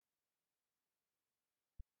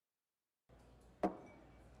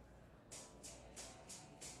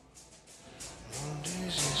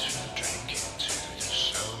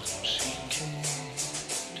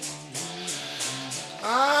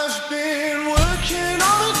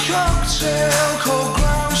cocktail called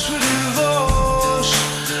grounds for divorce.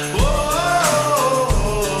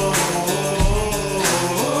 Whoa,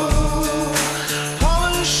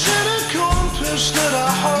 polishing a compass that I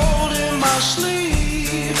hold in my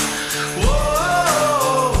sleeve.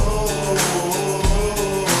 Whoa,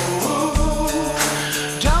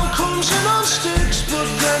 down comes in on sticks, but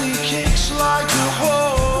then he kicks like a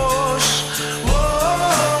horse.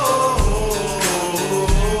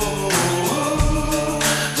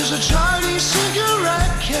 There's a Chinese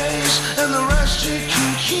cigarette case, and the rest you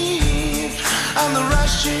can keep, and the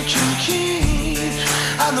rest you can keep,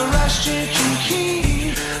 and the rest you can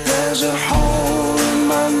keep. There's a hole in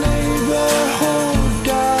my neighborhood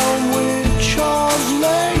down which of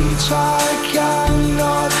late I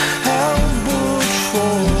cannot help but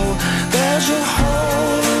fall. There's a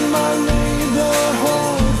hole in my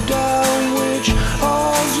neighborhood down which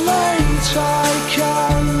of late I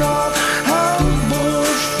cannot help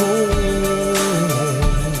but fall.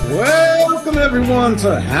 Welcome everyone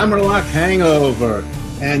to Hammerlock Hangover,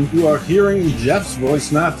 and you are hearing Jeff's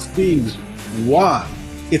voice, not Steve's. Why?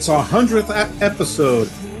 It's our 100th episode.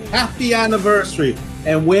 Happy anniversary.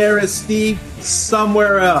 And where is Steve?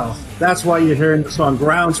 Somewhere else. That's why you're hearing the song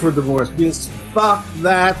Grounds for Divorce. Because fuck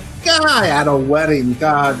that guy at a wedding.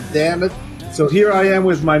 God damn it. So here I am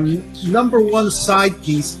with my number one side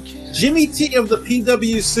piece, Jimmy T of the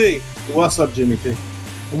PWC. What's up, Jimmy T?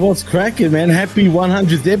 What's cracking, man? Happy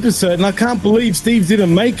 100th episode. And I can't believe Steve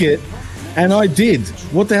didn't make it. And I did.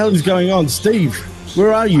 What the hell is going on? Steve,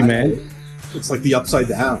 where are you, man? It's like the upside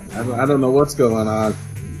down. I don't know what's going on.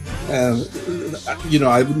 And, you know,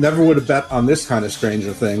 I never would have bet on this kind of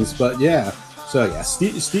Stranger Things. But, yeah. So, yeah,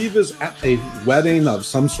 Steve is at a wedding of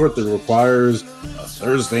some sort that requires a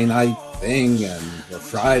Thursday night thing and a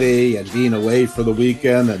Friday and being away for the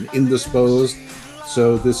weekend and indisposed.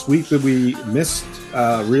 So this week that we missed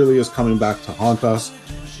really is coming back to haunt us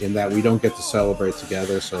in that we don't get to celebrate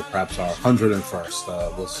together. So perhaps our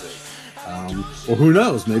 101st, we'll see. Or who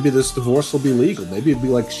knows? Maybe this divorce will be legal. Maybe it'll be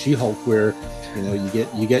like She-Hulk, where you know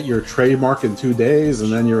you get your trademark in 2 days,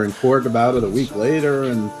 and then you're in court about it a week later,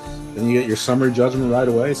 and then you get your summary judgment right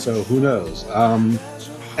away. So who knows?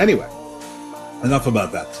 Anyway, enough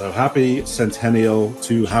about that. So happy centennial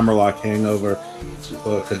to Hammerlock Hangover.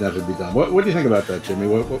 Well, it could never be done. What do you think about that, Jimmy?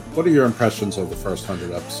 What are your impressions of the first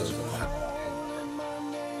 100 episodes of Hammerlock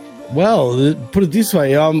Hangover? Well, put it this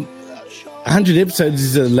way. 100 episodes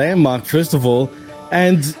is a landmark, first of all.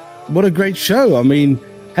 And what a great show. I mean,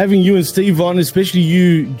 having you and Steve on, especially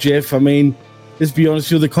you, Jeff, I mean, let's be honest,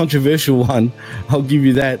 you're the controversial one. I'll give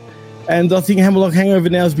you that. And I think Hammerlock Hangover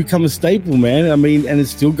now has become a staple, man. I mean, and it's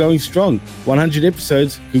still going strong. 100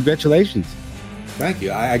 episodes. Congratulations. Thank you.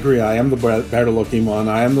 I agree. I am the better looking one.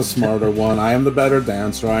 I am the smarter one. I am the better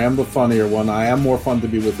dancer. I am the funnier one. I am more fun to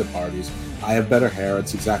be with at parties. I have better hair.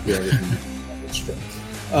 It's exactly everything. It's true.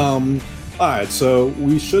 All right, so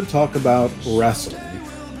we should talk about wrestling.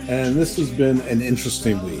 And this has been an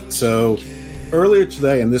interesting week. So earlier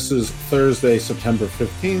today, and this is Thursday, September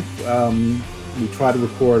 15th, we try to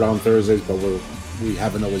record on Thursdays, but we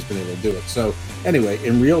haven't always been able to do it. So anyway,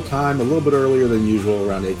 in real time, a little bit earlier than usual,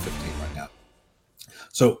 around 8:15 right now.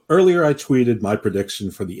 So earlier I tweeted my prediction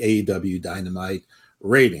for the AEW Dynamite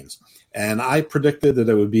ratings. And I predicted that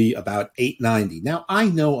it would be about 890. Now, I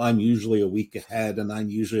know I'm usually a week ahead, and I'm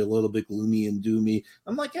usually a little bit gloomy and doomy.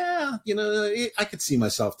 I'm like, I could see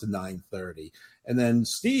myself to 930. And then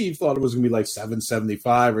Steve thought it was going to be like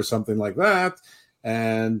 775 or something like that.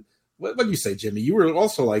 And what do you say, Jimmy? You were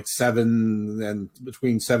also like 7 and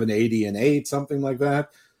between 780 and 8, something like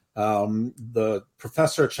that. The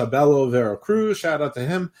Professor Chabelo Veracruz, shout out to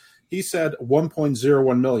him. He said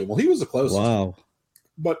 1.01 million. Well, he was the closest. Wow.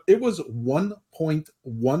 But it was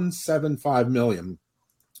 1.175 million,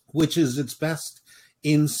 which is its best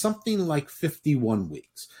in something like 51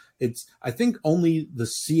 weeks. I think only the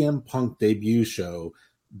CM Punk debut show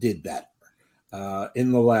did that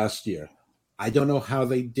in the last year. I don't know how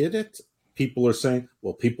they did it. People are saying,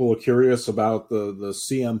 well, people are curious about the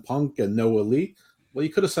CM Punk and No Elite. Well,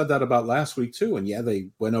 you could have said that about last week too. And yeah, they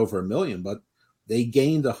went over 1 million, but they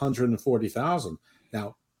gained 140,000.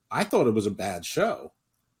 Now, I thought it was a bad show.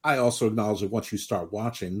 I also acknowledge that once you start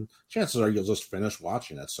watching, chances are you'll just finish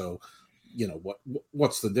watching it. So, you know,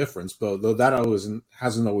 what's the difference? But though that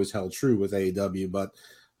hasn't always held true with AEW, but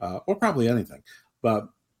or probably anything. But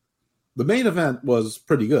the main event was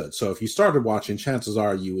pretty good. So if you started watching, chances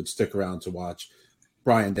are you would stick around to watch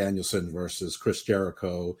Bryan Danielson versus Chris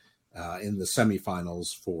Jericho in the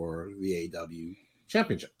semifinals for the AEW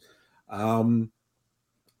Championship.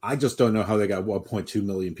 I just don't know how they got 1.2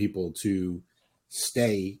 million people to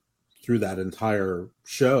stay through that entire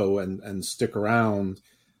show and stick around.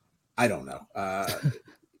 I don't know.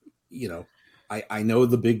 I know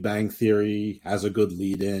the Big Bang Theory has a good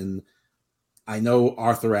lead in. I know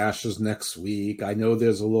Arthur Ashe is next week. I know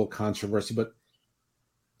there's a little controversy, but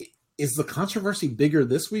is the controversy bigger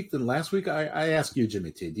this week than last week? I ask you,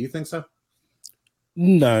 Jimmy T. Do you think so?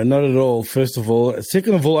 No, not at all, first of all.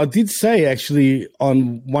 Second of all, I did say actually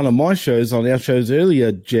on one of my shows, on our shows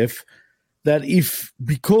earlier, Jeff, that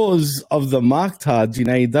because of the marktards in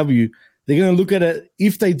AEW, they're going to look at it,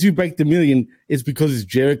 if they do break the million, it's because it's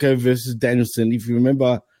Jericho versus Danielson. If you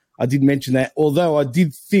remember, I did mention that, although I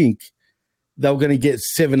did think they were going to get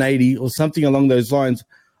 780 or something along those lines.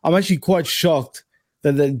 I'm actually quite shocked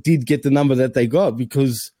that they did get the number that they got,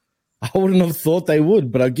 because I wouldn't have thought they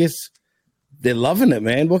would, but I guess they're loving it,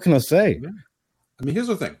 man. What can I say? I mean, here's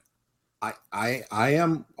the thing. I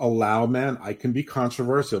am a loud man. I can be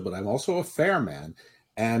controversial, but I'm also a fair man.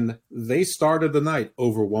 And they started the night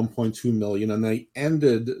over 1.2 million, and they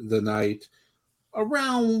ended the night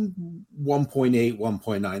around 1.8,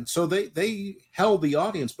 1.9. So they held the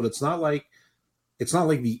audience, but it's not like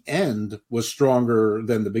the end was stronger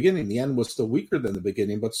than the beginning. The end was still weaker than the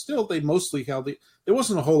beginning, but still they mostly held it. There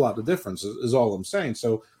wasn't a whole lot of difference, is all I'm saying.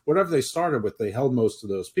 So whatever they started with, they held most of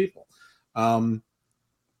those people.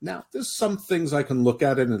 Now, there's some things I can look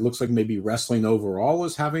at it, and it looks like maybe wrestling overall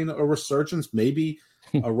is having a resurgence. Maybe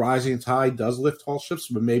a rising tide does lift all ships,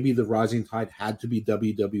 but maybe the rising tide had to be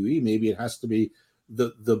WWE. Maybe it has to be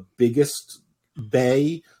the biggest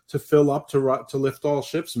bay to fill up to lift all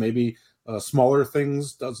ships. Maybe smaller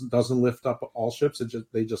things doesn't lift up all ships.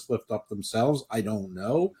 They just lift up themselves. I don't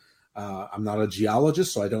know. I'm not a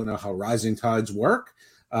geologist, so I don't know how rising tides work.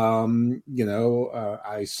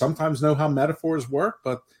 I sometimes know how metaphors work,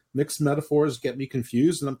 but mixed metaphors get me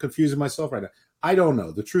confused, and I'm confusing myself right now. I don't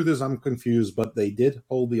know. The truth is I'm confused, but they did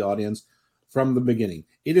hold the audience from the beginning.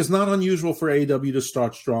 It is not unusual for AEW to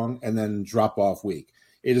start strong and then drop off weak.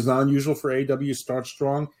 It is not unusual for AEW to start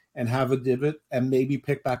strong and have a divot and maybe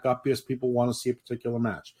pick back up because people want to see a particular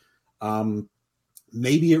match.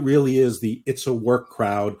 Maybe it really is it's a work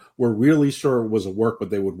crowd. We're really sure it was a work, but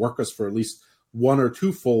they would work us for at least 1 or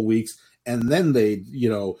 2 full weeks, and then they,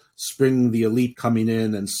 spring the Elite coming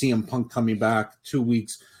in and CM Punk coming back 2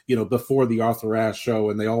 weeks, before the Arthur Ashe show,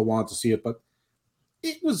 and they all want to see it. But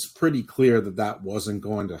it was pretty clear that wasn't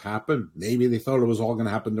going to happen. Maybe they thought it was all going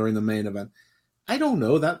to happen during the main event. I don't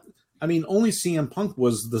know that. I mean, only CM Punk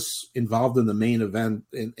was involved in the main event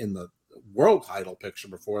in the world title picture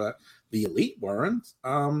before that. The Elite weren't.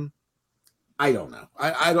 I don't know.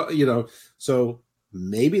 I don't, so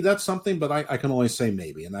maybe that's something, but I can only say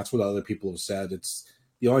maybe, and that's what other people have said. It's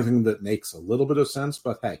the only thing that makes a little bit of sense,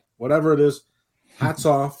 but hey, whatever it is, hats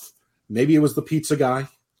off. Maybe it was the pizza guy.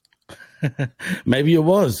 Maybe it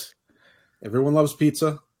was. Everyone loves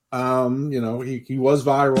pizza. He was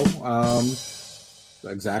viral.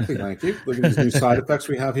 Exactly, thank you. Look at these new side effects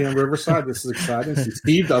we have here in Riverside. This is exciting. See,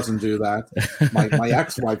 Steve doesn't do that. My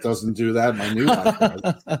ex-wife doesn't do that. My new wife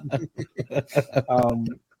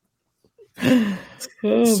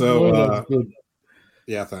does.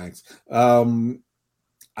 Yeah, thanks.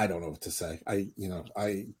 I don't know what to say.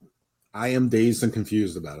 I am dazed and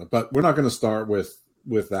confused about it, but we're not going to start with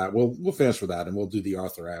that. We'll finish with that, and we'll do the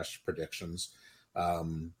Arthur Ashe predictions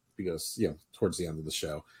because towards the end of the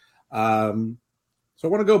show. So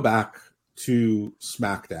I want to go back to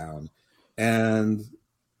SmackDown, and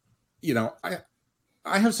I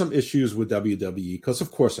have some issues with WWE because, of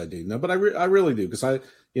course, I do. No, but I really do, because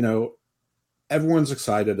everyone's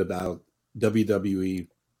excited about WWE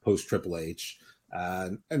post Triple H,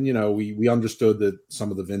 and we understood that some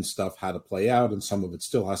of the Vince stuff had to play out, and some of it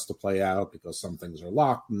still has to play out because some things are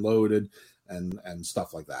locked and loaded and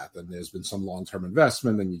stuff like that. And there's been some long-term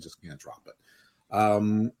investment, and you just can't drop it.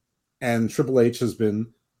 And Triple H has been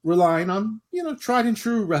relying on, tried and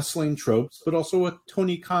true wrestling tropes, but also a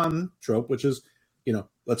Tony Khan trope, which is,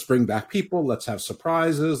 let's bring back people, let's have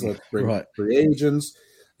surprises, let's bring free agents,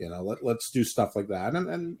 let's do stuff like that.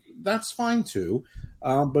 And that's fine too.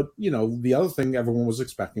 But, the other thing everyone was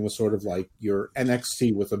expecting was sort of like your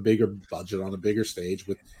NXT with a bigger budget on a bigger stage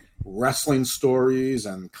with wrestling stories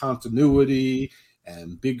and continuity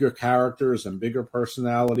and bigger characters and bigger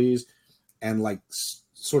personalities and like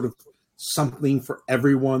sort of something for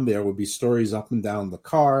everyone. There would be stories up and down the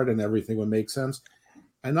card and everything would make sense.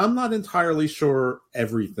 And I'm not entirely sure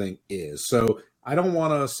everything is. So I don't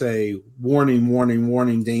want to say warning, warning,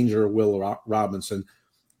 warning, danger, Will Robinson,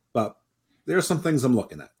 but there are some things I'm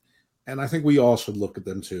looking at. And I think we all should look at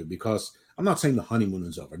them too, because I'm not saying the honeymoon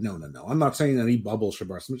is over. No. I'm not saying any bubble should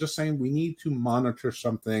burst. I'm just saying we need to monitor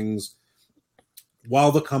some things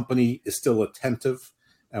while the company is still attentive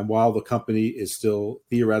and while the company is still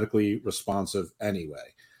theoretically responsive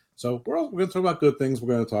anyway. So we're going to talk about good things.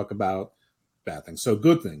 We're going to talk about bad things. So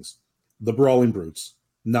good things, the Brawling Brutes,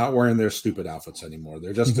 not wearing their stupid outfits anymore.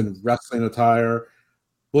 They're just in wrestling attire.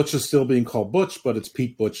 Butch is still being called Butch, but it's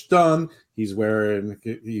Pete Butch Dunn. He's wearing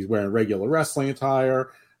regular wrestling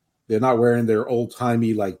attire. They're not wearing their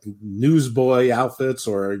old-timey, like, newsboy outfits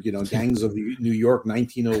or, Gangs of New York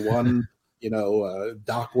 1901,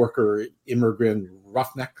 dock worker, immigrant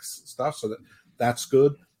roughnecks stuff. So that's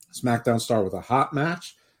good. SmackDown started with a hot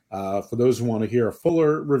match. For those who want to hear a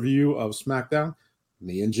fuller review of SmackDown,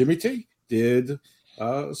 me and Jimmy T did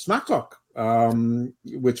Smack Talk,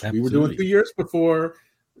 which Absolutely. we were doing 2 years before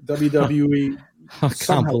WWE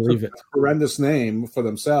somehow took that horrendous name for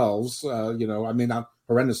themselves. Not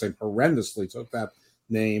horrendous name, horrendously took that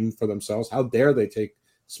name for themselves. How dare they take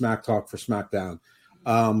Smack Talk for SmackDown?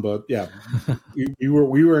 But yeah,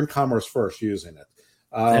 we were in commerce first using it.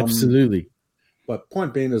 Absolutely. But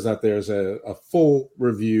point being is that there's a full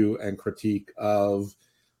review and critique of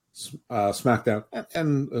SmackDown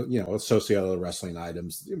and associated other wrestling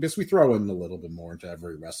items. Because we throw in a little bit more into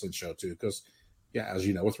every wrestling show too, because as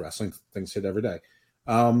you know, with wrestling, things hit every day.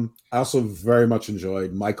 I also very much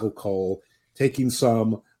enjoyed Michael Cole taking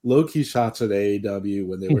some low-key shots at AEW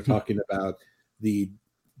when they were talking about the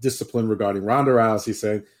discipline regarding Ronda Rousey,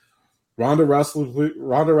 saying Ronda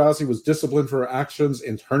Rousey was disciplined for her actions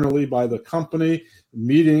internally by the company.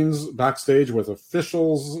 Meetings backstage with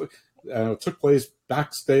officials took place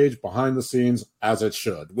backstage behind the scenes as it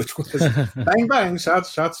should, which was bang, bang,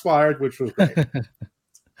 shots fired, which was great.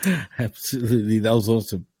 Absolutely. That was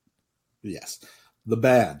awesome. Yes. The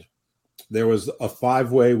bad. There was a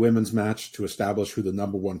 5-way women's match to establish who the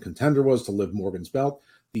number one contender was to Liv Morgan's belt.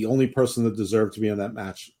 The only person that deserved to be in that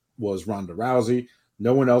match was Ronda Rousey.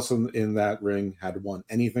 No one else in that ring had won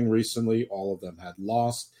anything recently. All of them had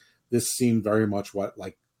lost. This seemed very much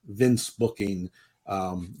like Vince booking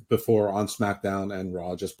before on SmackDown and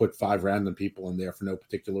Raw. Just put 5 random people in there for no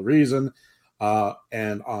particular reason.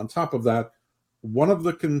 And on top of that, one of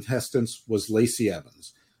the contestants was Lacey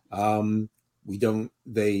Evans.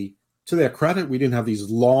 To their credit, we didn't have these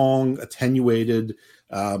long, attenuated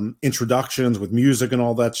introductions with music and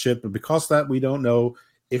all that shit. But because of that, we don't know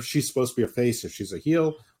if she's supposed to be a face, if she's a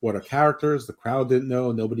heel, what her character is. The crowd didn't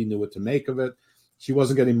know. Nobody knew what to make of it. She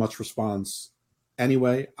wasn't getting much response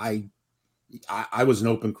anyway. I was an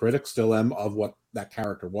open critic, still am, of what that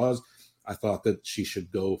character was. I thought that she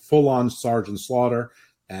should go full on Sergeant Slaughter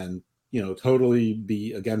and, totally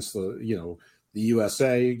be against the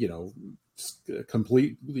USA,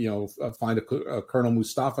 complete, find a Colonel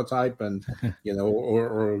Mustafa type and,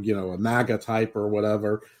 or a MAGA type or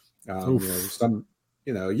whatever. You don't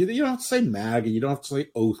have to say MAGA. You don't have to say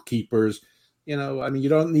Oath Keepers. You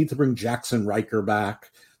don't need to bring Jackson Riker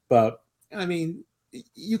back. But,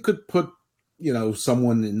 you could put,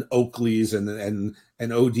 someone in Oakley's and an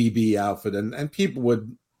ODB outfit and people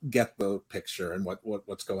would get the picture and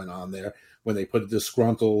what's going on there when they put a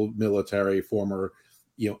disgruntled military former,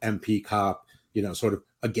 MP cop, sort of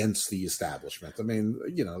against the establishment.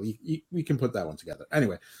 We can put that one together.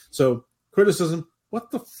 Anyway, so criticism. What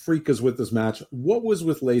the freak is with this match? What was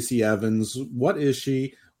with Lacey Evans? What is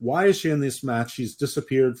she? Why is she in this match? She's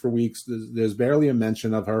disappeared for weeks. There's barely a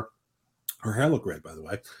mention of her. Her hair looked great, by the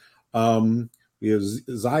way. We have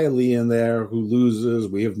Xia Li in there who loses.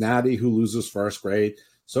 We have Natty who loses first. Great.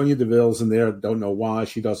 Sonya Deville's in there. Don't know why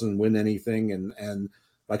she doesn't win anything. And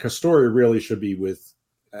like her story really should be with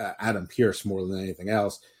Adam Pearce more than anything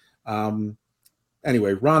else.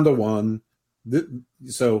 Anyway, Ronda won.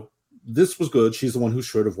 So this was good. She's the one who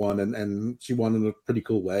should have won, and she won in a pretty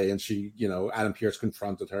cool way. And she, Adam Pearce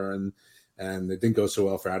confronted her, and it didn't go so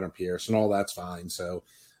well for Adam Pearce, and all that's fine. So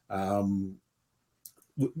I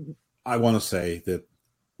want to say that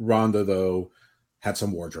Ronda, though, had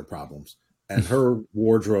some wardrobe problems. And her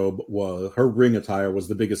her ring attire was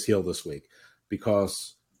the biggest heel this week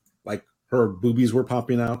because, her boobies were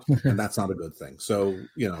popping out, and that's not a good thing. So,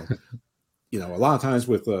 a lot of times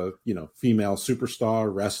with a, female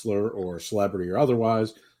superstar, wrestler, or celebrity or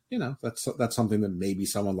otherwise, that's something that maybe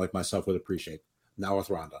someone like myself would appreciate. Now with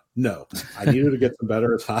Ronda, no, I need her to get some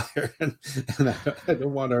better attire, and I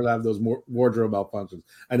don't want her to have those wardrobe malfunctions.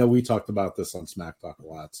 I know we talked about this on Smack Talk a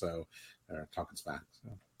lot, so talking Smack.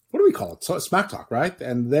 So. What do we call it? So Smack Talk, right?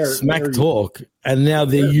 And they're Smack Talk, and now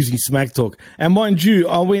they're using Smack Talk. And mind you,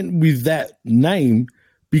 I went with that name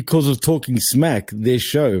because of Talking Smack, their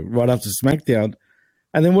show, right after SmackDown.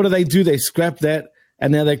 And then what do? They scrap that,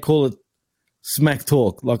 and now they call it Smack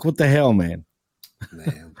Talk. Like, what the hell, man?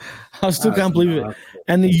 Man. I still can't believe it.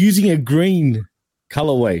 And they're using a green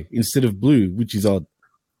colorway instead of blue, which is odd.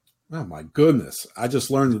 Oh my goodness! I just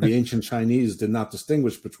learned that the ancient Chinese did not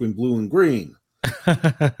distinguish between blue and green.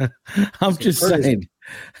 I'm just saying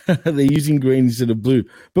they're using green instead of blue,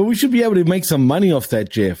 but we should be able to make some money off that,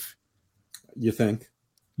 Jeff. You think?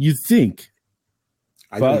 You think?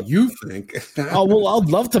 I know you think. Oh, well, I'd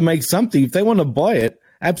love to make something. If they want to buy it,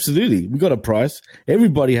 absolutely. We got a price.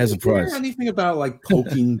 Everybody has a price. Anything about like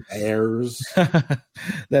poking bears?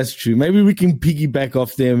 That's true. Maybe we can piggyback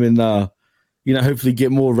off them and, hopefully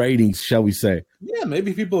get more ratings, shall we say. Yeah,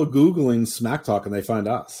 maybe people are Googling Smack Talk and they find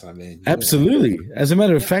us. I mean, absolutely. As a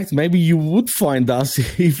matter of fact, maybe you would find us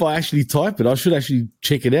if I actually type it. I should actually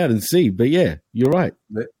check it out and see. But yeah, you're right.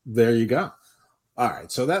 There you go. All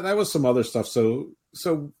right. So that was some other stuff. So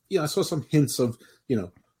I saw some hints of,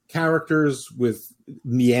 characters with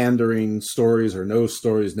meandering stories or no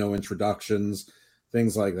stories, no introductions,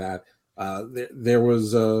 things like that. There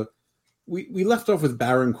was we left off with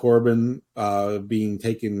Baron Corbin being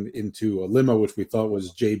taken into a limo, which we thought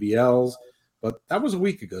was JBL's, but that was a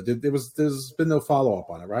week ago. There's been no follow up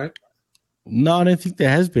on it, right? No, I don't think there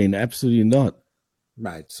has been. Absolutely not.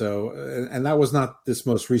 Right. So, and that was not this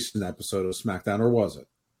most recent episode of SmackDown, or was it?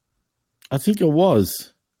 I think it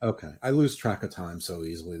was. Okay. I lose track of time so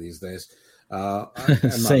easily these days.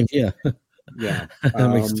 Same here. Yeah. That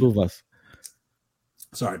makes two of us.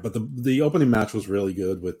 Sorry, but the opening match was really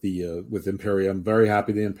good with with Imperium. Very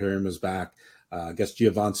happy the Imperium is back. I guess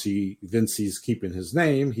Vinci's keeping his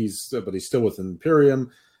name. But he's still with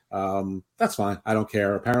Imperium. That's fine. I don't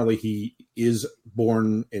care. Apparently he is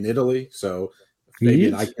born in Italy, so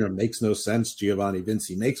Fabian Eichner makes no sense. Giovanni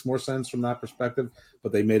Vinci makes more sense from that perspective.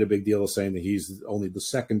 But they made a big deal of saying that he's only the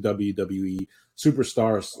second WWE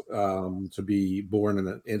superstar to be born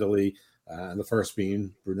in Italy, and the first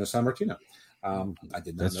being Bruno Sammartino. I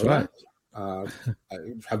did not know that. I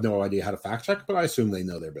have no idea how to fact check, but I assume they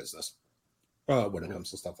know their business when it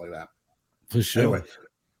comes to stuff like that. For sure. Anyway,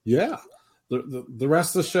 yeah. The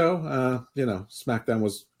rest of the show, SmackDown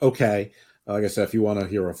was okay. Like I said, if you want to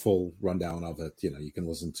hear a full rundown of it, you can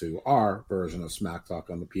listen to our version of Smack Talk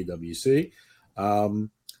on the PWC. And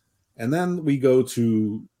then we go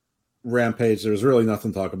to Rampage. There was really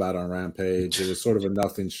nothing to talk about on Rampage. It was sort of a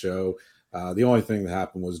nothing show. The only thing that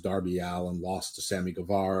happened was Darby Allin lost to Sammy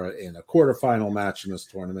Guevara in a quarterfinal match in this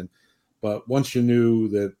tournament. But once you knew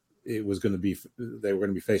that they were going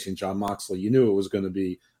to be facing Jon Moxley, you knew it was going to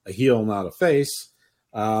be a heel, not a face.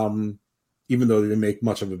 Even though they didn't make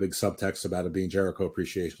much of a big subtext about it being Jericho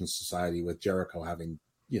Appreciation Society, with Jericho having,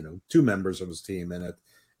 two members of his team in it.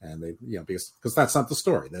 And they, because that's not the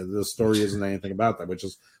story. The story isn't anything about that, which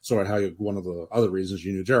is sort of how one of the other reasons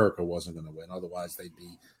you knew Jericho wasn't going to win. Otherwise, they'd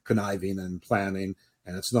be conniving and planning.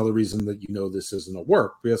 And it's another reason that this isn't a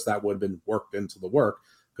work, because that would have been worked into the work,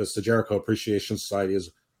 because the Jericho Appreciation Society is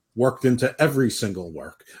worked into every single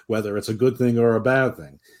work, whether it's a good thing or a bad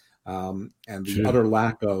thing. And the utter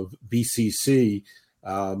lack of BCC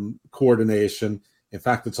coordination. In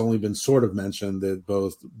fact, it's only been sort of mentioned that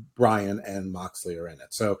both Bryan and Moxley are in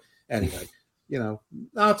it. So anyway, not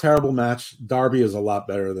a terrible match. Darby is a lot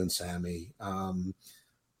better than Sammy.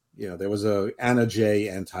 There was Anna Jay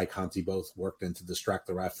and Ty Conti both worked in to distract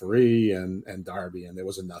the referee and Darby, and there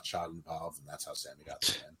was a nut shot involved, and that's how Sammy got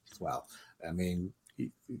the win as well. I mean,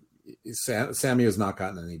 Sammy has not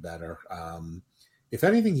gotten any better. If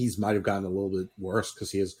anything, he's might have gotten a little bit worse,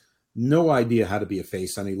 because he has no idea how to be a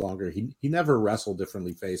face any longer. He never wrestled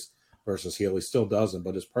differently face versus heel. He still doesn't,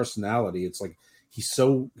 but his personality, it's like he's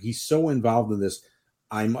so involved in this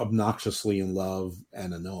I'm obnoxiously in love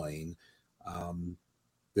and annoying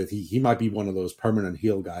that he might be one of those permanent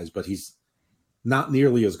heel guys, but he's not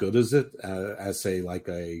nearly as good as say like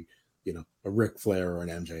a Ric Flair or an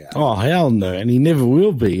MJF. Oh, hell no. And he never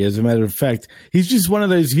will be, as a matter of fact. He's just one of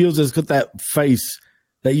those heels that's got that face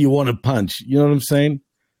that you want to punch. You know what I'm saying?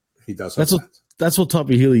 He does. That's what type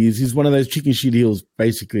of heel he is. He's one of those chicken shit heels,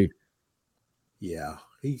 basically. Yeah.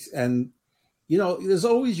 There's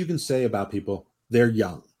always you can say about people, they're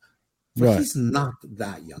young. But right. He's not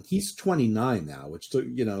that young. He's 29 now, which,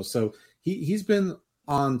 so he's been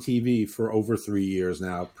on TV for over 3 years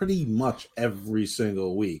now, pretty much every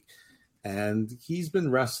single week. And he's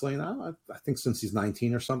been wrestling, I think, since he's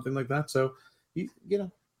 19 or something like that. So, he's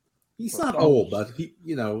not old, but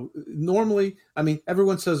normally, I mean,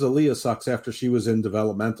 everyone says Aaliyah sucks after she was in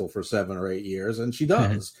developmental for 7 or 8 years, and she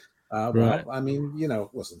does. Right. Well, I mean,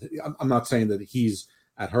 listen, I'm not saying that he's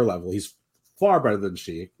at her level. He's far better than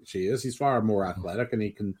she is. He's far more athletic, and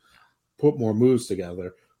he can put more moves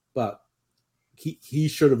together. But he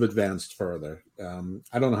should have advanced further.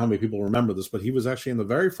 I don't know how many people remember this, but he was actually in the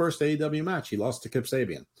very first AEW match. He lost to Kip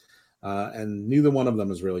Sabian. and neither one of them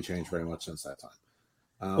has really changed very much since that time.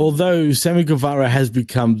 Although Sammy Guevara has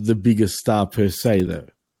become the biggest star per se, though.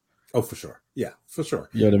 Oh, for sure. Yeah, for sure.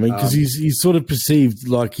 You know what I mean? Because he's sort of perceived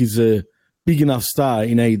like he's a big enough star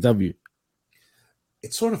in AEW.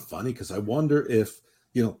 It's sort of funny because I wonder if,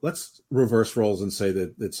 let's reverse roles and say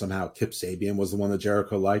that somehow Kip Sabian was the one that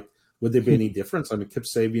Jericho liked. Would there be any difference? I mean, Kip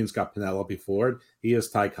Sabian's got Penelope Ford. He has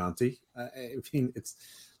Ty Conti. I mean, it's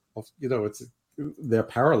their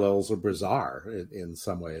parallels are bizarre in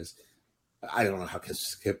some ways. I don't know how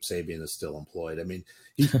Kip Sabian is still employed. I mean,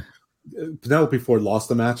 Penelope Ford lost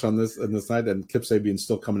the match on this night, and Kip Sabian's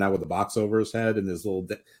still coming out with a box over his head in his little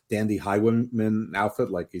dandy highwayman outfit,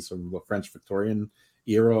 like he's from the French Victorian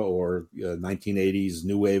era or 1980s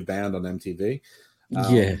new wave band on MTV.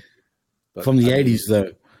 From the 80s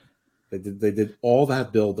though. They did all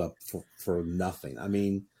that build up for nothing. I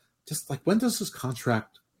mean, just like, when does his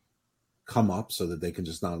contract come up so that they can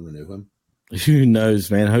just not renew him? Who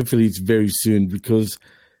knows, man? Hopefully it's very soon, because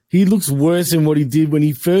he looks worse than what he did when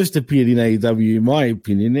he first appeared in AEW, in my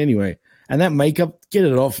opinion, anyway. And that makeup, get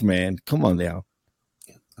it off, man. Come on now.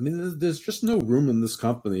 I mean, there's just no room in this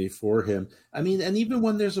company for him. I mean, and even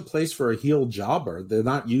when there's a place for a heel jobber, they're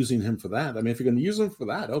not using him for that. I mean, if you're going to use him for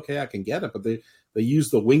that, okay, I can get it. But they use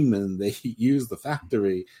the Wingman, they use the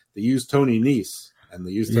Factory, they use Tony Nese, and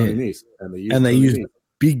they use Tony Nese, and they use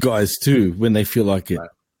big guys too when they feel like it.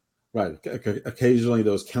 Right. Occasionally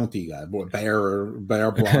those county guys, Bear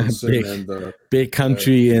Bronson and Bear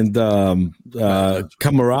Country and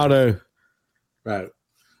Camarado. Right.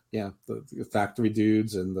 Yeah, the Factory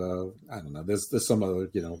dudes and I don't know. There's some other,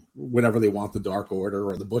 whenever they want, the Dark Order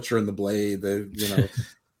or the Butcher and the Blade.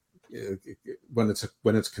 When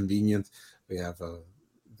it's convenient, we have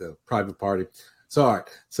the Private Party. So all right.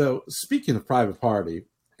 So speaking of Private Party.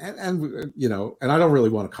 And I don't really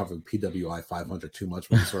want to cover the PWI 500 too much,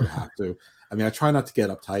 but we sort of have to. I mean, I try not to get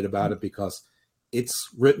uptight about it because it's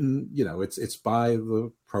written, it's by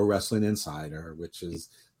the Pro Wrestling Insider, which is,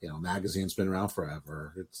 magazine's been around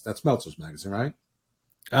forever. That's Meltzer's magazine, right?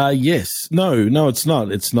 Yes. No, it's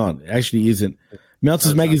not. It's not. It actually isn't.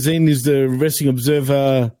 Meltzer's magazine is the Wrestling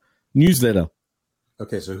Observer newsletter.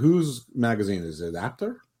 Okay, so whose magazine is it?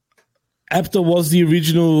 Apter? Apter was the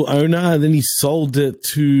original owner, and then he sold it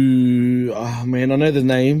to, I know the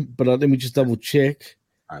name, but let me just double check.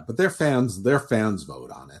 All right, but their fans vote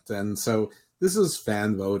on it. And so this is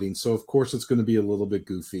fan voting. So of course it's going to be a little bit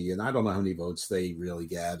goofy, and I don't know how many votes they really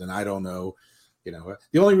get. And I don't know,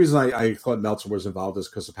 the only reason I thought Meltzer was involved is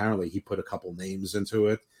because apparently he put a couple names into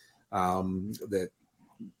it that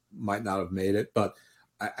might not have made it. But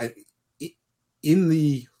in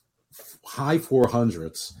the high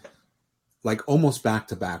 400s, like almost back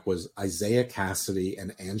to back, was Isaiah Cassidy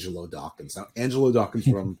and Angelo Dawkins. Now, Angelo Dawkins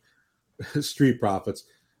from Street Profits.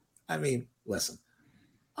 I mean, listen,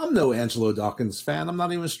 I'm no Angelo Dawkins fan. I'm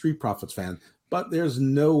not even a Street Profits fan. But there's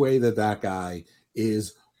no way that guy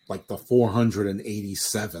is like the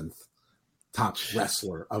 487th top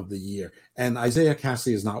wrestler of the year. And Isaiah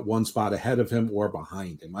Cassidy is not one spot ahead of him or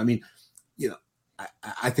behind him. I mean,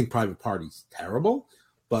 I think Private Party's terrible,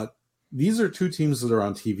 but these are two teams that are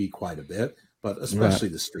on TV quite a bit, but especially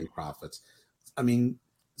the Street Profits. I mean,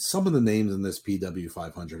 some of the names in this PW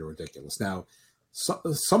 500 are ridiculous. Now,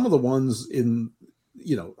 some of the ones in,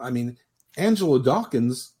 Angelo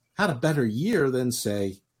Dawkins had a better year than,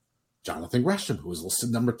 say, Jonathan Gresham, who was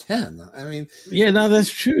listed number 10. I mean... Yeah, no,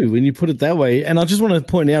 that's true when you put it that way. And I just want to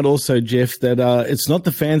point out also, Jeff, that it's not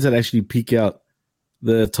the fans that actually pick out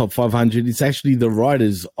the top 500. It's actually the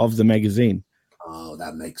writers of the magazine. Oh,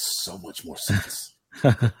 that makes so much more sense.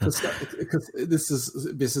 Because this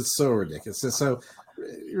is so ridiculous. So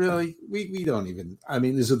really, we don't even. I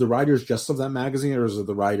mean, is it the writers just of that magazine, or is it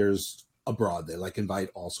the writers abroad? They invite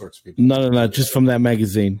all sorts of people. No, just from that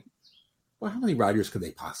magazine. Well, how many writers could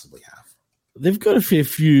they possibly have? They've got a fair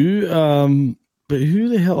few, but who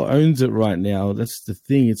the hell owns it right now? That's the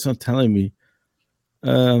thing. It's not telling me.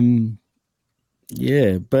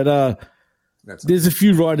 Yeah, but there's a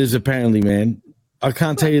few writers apparently, man. I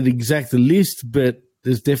can't tell you the exact list, but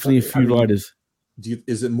there's definitely a few writers.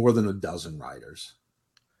 Is it more than a dozen writers?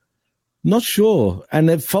 Not sure. And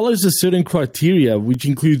it follows a certain criteria, which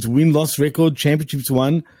includes win-loss record, championships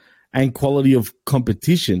won, and quality of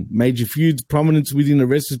competition, major feuds, prominence within a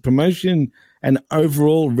wrestler's promotion, and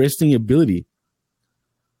overall wrestling ability.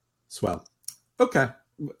 Swell. Okay.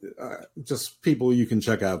 Just people, you can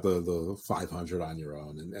check out the 500 on your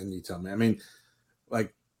own, and you tell me. I mean,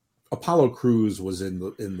 Apollo Crews was in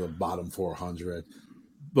the bottom 400.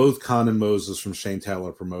 Both Khan and Moses from Shane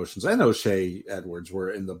Taylor Promotions and O'Shea Edwards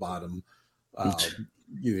were in the bottom,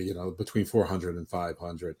 between 400 and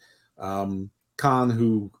 500. Khan,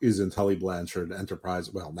 who is in Tully Blanchard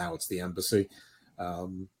Enterprise, well, now it's the Embassy. But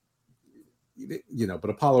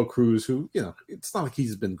Apollo Crews, who, it's not like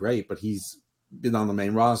he's been great, but he's been on the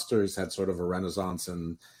main roster. He's had sort of a renaissance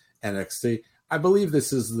in NXT. I believe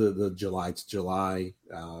this is the July to July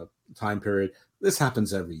time period. This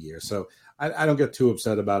happens every year. So I don't get too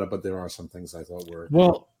upset about it, but there are some things I thought were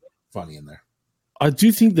funny in there. I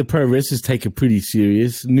do think the pro wrestlers take it pretty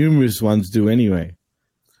serious. Numerous ones do anyway.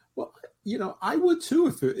 Well, I would too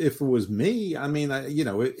if it was me. I mean,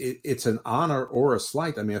 it's an honor or a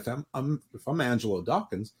slight. I mean, if I'm Angelo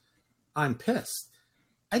Dawkins, I'm pissed.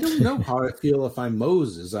 I don't know how I feel if I'm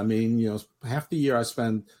Moses. I mean, half the year I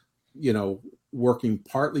spend, working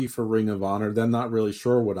partly for Ring of Honor, then not really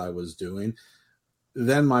sure what I was doing.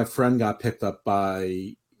 Then my friend got picked up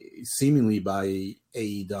seemingly by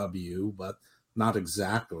AEW, but not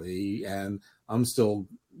exactly. And I'm still,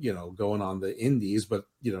 going on the indies, but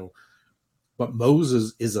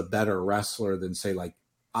Moses is a better wrestler than, say, like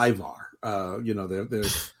Ivar.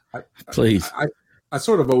 Please. I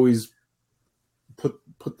sort of always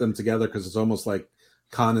put them together because it's almost like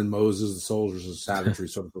Khan and Moses, the Soldiers of Savagery,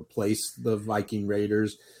 sort of replace the Viking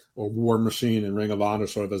Raiders or War Machine and Ring of Honor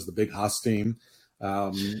sort of as the big Huss team.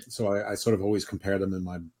 So I sort of always compare them in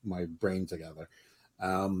my brain together.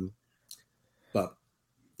 But,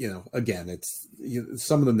 again, it's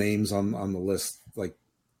some of the names on the list, like,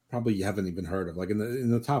 probably you haven't even heard of. Like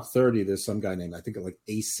in the top 30, there's some guy named, I think, like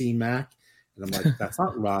AC Mack. And I'm like, that's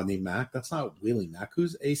not Rodney Mack. That's not Willie Mack.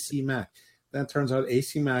 Who's AC Mack? Then it turns out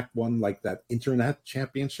AC Mack won like that internet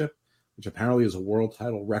championship, which apparently is a world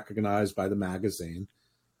title recognized by the magazine.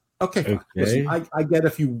 Okay, fine. Listen, I get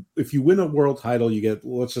if you win a world title, you get,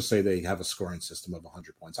 let's just say they have a scoring system of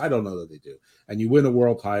 100 points. I don't know that they do. And you win a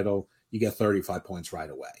world title, you get 35 points right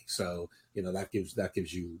away. So, that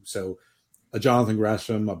gives you, so a Jonathan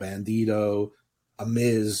Gresham, a Bandito, a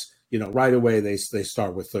Miz, right away they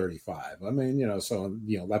start with 35. I mean,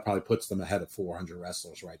 that probably puts them ahead of 400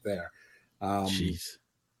 wrestlers right there. Jeez.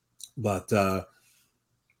 But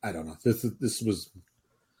I don't know.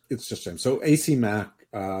 It's just him. So AC Mack,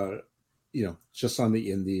 just on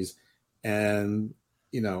the indies, and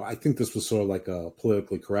I think this was sort of like a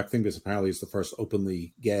politically correct thing because apparently he's the first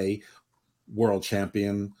openly gay world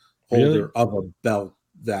champion holder of a belt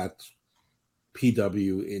that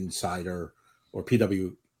PW Insider or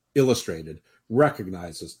PW Illustrated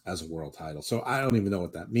recognizes as a world title. So I don't even know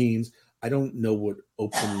what that means. I don't know what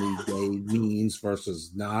openly gay means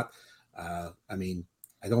versus not. I mean,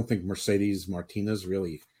 I don't think Mercedes Martinez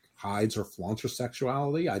really hides or flaunts her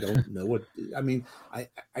sexuality. I don't know what. I mean,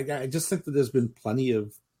 I just think that there's been plenty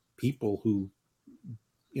of people who,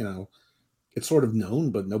 it's sort of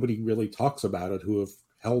known, but nobody really talks about it, who have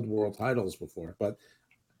held world titles before. But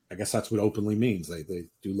I guess that's what openly means. They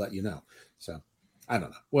do let you know. So I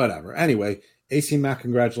don't know. Whatever. Anyway, AC Mack,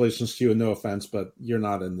 congratulations to you. And no offense, but you're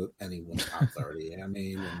not in anyone's top 30. I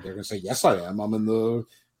mean, and they're going to say, yes, I am. I'm in the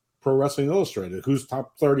Pro Wrestling Illustrated. Who's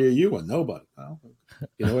top 30 are you? And nobody. Well,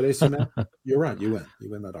 you know what, AC Mack? You're right. You win.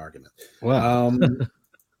 You win that argument. Wow.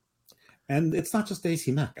 And it's not just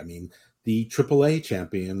AC Mack. I mean, the AAA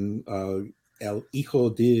champion, El Hijo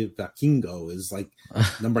de Vikingo, is like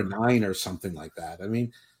number 9 or something like that. I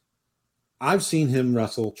mean, I've seen him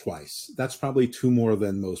wrestle twice. That's probably 2 more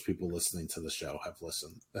than most people listening to the show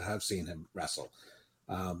have seen him wrestle.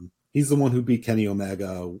 He's the one who beat Kenny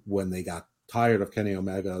Omega when they got tired of Kenny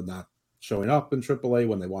Omega not showing up in AAA,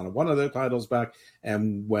 when they wanted one of their titles back,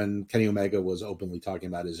 and when Kenny Omega was openly talking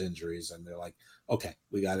about his injuries, and they're like, okay,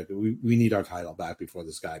 we need our title back before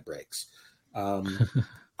this guy breaks.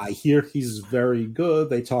 I hear he's very good.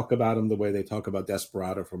 They talk about him the way they talk about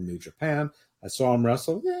Desperado from New Japan. I saw him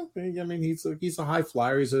wrestle. Yeah, I mean, he's a high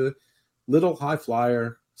flyer. He's a little high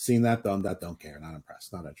flyer. Seen that, done that, don't care. Not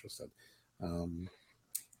impressed, not interested.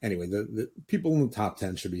 Anyway, the people in the top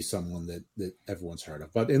 10 should be someone that everyone's heard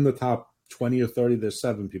of. But in the top 20 or 30, there's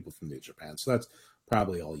 7 people from New Japan. So that's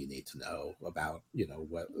probably all you need to know about,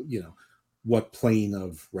 what plane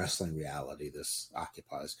of wrestling reality this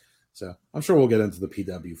occupies. So I'm sure we'll get into the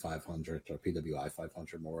PW 500 or PWI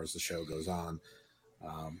 500 more as the show goes on.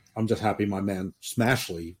 I'm just happy my man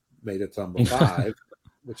Smashley made it to number 5,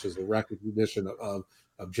 which is a recognition of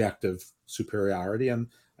objective superiority. And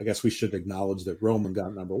I guess we should acknowledge that Roman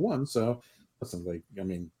got number 1. So listen,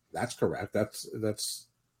 that's correct. That's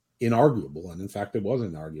inarguable. And in fact, it was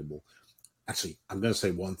inarguable. Actually, I'm going to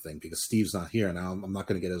say one thing because Steve's not here now. I'm not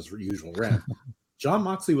going to get his usual rant. John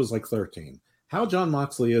Moxley was like 13. How John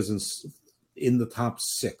Moxley is in the top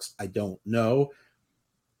 6, I don't know.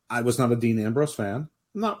 I was not a Dean Ambrose fan.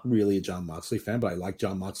 I'm not really a John Moxley fan, but I like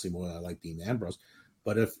John Moxley more than I like Dean Ambrose.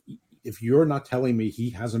 But if if you're not telling me he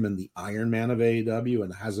hasn't been the Iron Man of AEW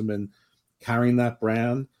and hasn't been carrying that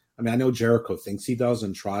brand, I mean, I know Jericho thinks he does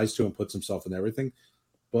and tries to and puts himself in everything,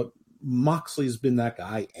 but Moxley's been that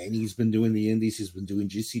guy, and he's been doing the indies. He's been doing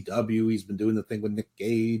GCW. He's been doing the thing with Nick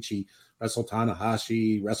Gage. He wrestled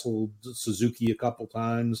Tanahashi, wrestled Suzuki a couple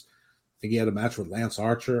times. I think he had a match with Lance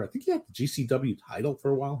Archer. I think he had the GCW title for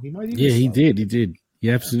a while. He might even he did. He did. He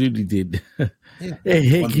absolutely did. Yeah,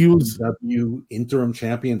 Heck, he was GCW interim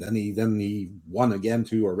champion. Then he won again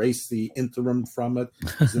to erase the interim from it.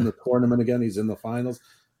 He's in the tournament again. He's in the finals.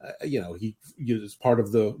 He is part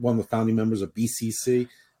of one of the founding members of BCC.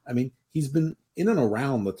 I mean, he's been in and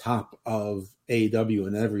around the top of AEW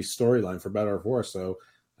in every storyline, for better or for worse. So,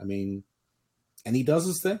 I mean, and he does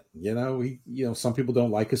his thing. Some people don't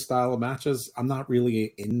like his style of matches. I'm not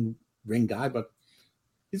really an in-ring guy, but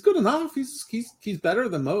he's good enough. He's better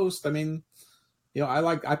than most. I mean,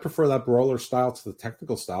 I prefer that brawler style to the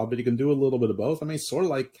technical style, but he can do a little bit of both. I mean, sort of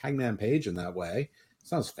like Hangman Page in that way.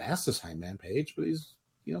 He's not as fast as Hangman Page, but he's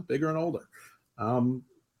bigger and older.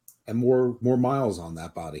 And more miles on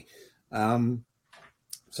that body.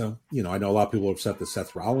 So, I know a lot of people are upset that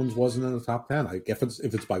Seth Rollins wasn't in the top 10. I guess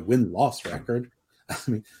if it's by win-loss record, I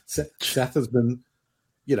mean, Seth has been,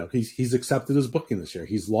 he's accepted his booking this year.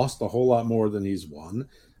 He's lost a whole lot more than he's won.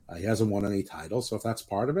 He hasn't won any titles. So if that's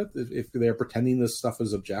part of it, if they're pretending this stuff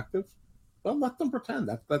is objective, well, let them pretend.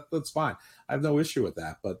 That's fine. I have no issue with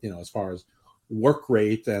that. But, as far as work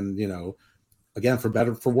rate and, again, for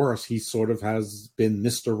better for worse, he sort of has been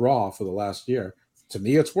Mr. Raw for the last year. To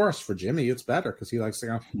me, it's worse. For Jimmy, it's better because he likes to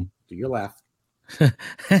go to your left. There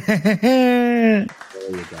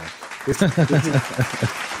you go. This is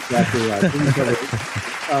exactly right.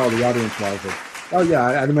 The audience loves it. Oh,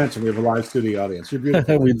 yeah, I mentioned we have a live studio audience. You're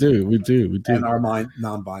beautiful. We do. And our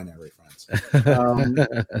non-binary friends.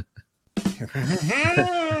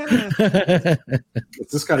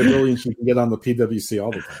 It's this kind of brilliance you can get on the PWC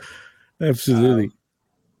all the time. Absolutely.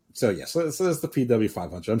 So that's the PW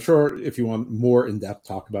 500. I'm sure if you want more in-depth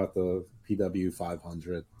talk about the PW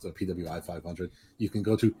 500, the PWI 500, you can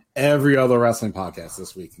go to every other wrestling podcast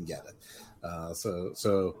this week and get it.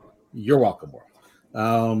 So you're welcome, world,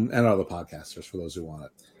 and other podcasters for those who want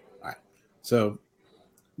it. All right. So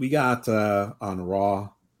we got on Raw.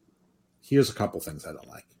 Here's a couple things I don't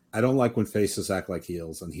like. I don't like when faces act like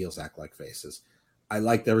heels and heels act like faces. I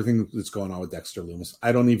liked everything that's going on with Dexter Lumis.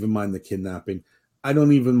 I don't even mind the kidnapping. I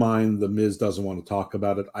don't even mind the Miz doesn't want to talk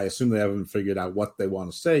about it. I assume they haven't figured out what they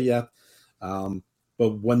want to say yet.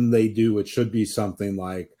 But when they do, it should be something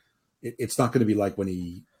like, it's not going to be like when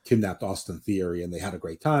he kidnapped Austin Theory and they had a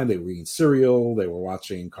great time. They were eating cereal. They were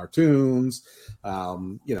watching cartoons. It's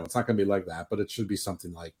not going to be like that, but it should be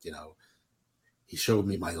something like, he showed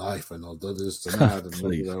me my life and I'll do this and that. And,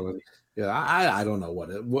 I don't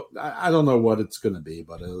know I don't know what it's going to be,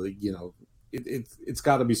 but it's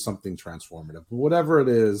got to be something transformative. Whatever it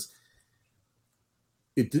is,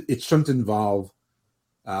 it shouldn't involve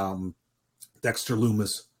Dexter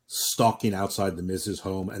Lumis stalking outside the Miz's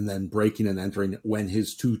home and then breaking and entering when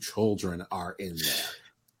his two children are in there.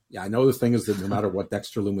 Yeah, I know the thing is that no matter what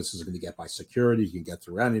Dexter Lumis is going to get by security, he can get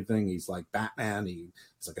through anything. He's like Batman. He's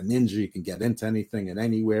like a ninja. He can get into anything and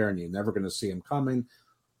anywhere, and you're never going to see him coming.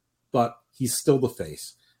 But he's still the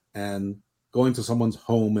face. And going to someone's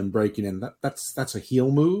home and breaking in, that's a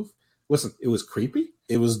heel move. Listen, it was creepy.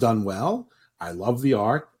 It was done well. I love the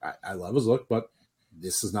art. I love his look, but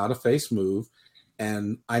this is not a face move.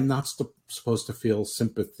 And I'm not supposed to feel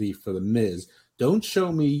sympathy for the Miz. Don't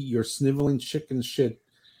show me your sniveling chicken shit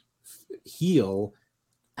heel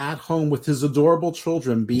at home with his adorable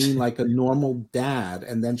children being like a normal dad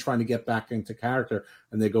and then trying to get back into character,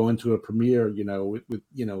 and they go into a premiere,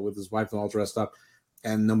 with his wife and all dressed up,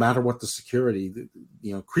 and no matter what the security,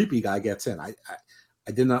 creepy guy gets in. I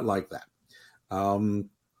did not like that.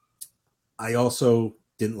 I also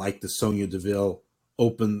didn't like the Sonya Deville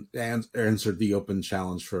answered the open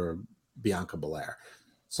challenge for Bianca Belair.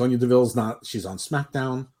 Sonya Deville's she's on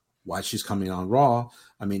SmackDown. Why she's coming on Raw?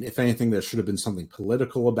 I mean, if anything, there should have been something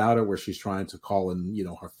political about it, where she's trying to call in,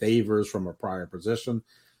 her favors from her prior position.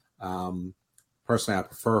 Personally, I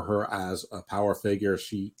prefer her as a power figure.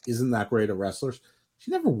 She isn't that great a wrestler.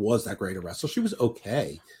 She never was that great a wrestler. She was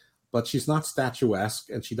okay, but she's not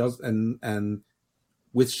statuesque, and she does. And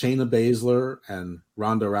with Shayna Baszler and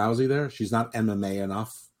Ronda Rousey there, she's not MMA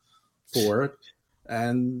enough for it,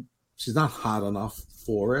 and she's not hot enough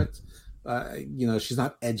for it. She's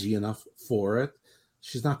not edgy enough for it.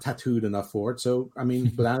 She's not tattooed enough for it. So, I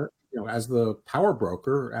mean, but as the power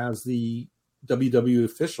broker, as the WWE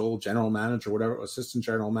official, general manager, whatever, assistant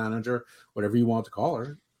general manager, whatever you want to call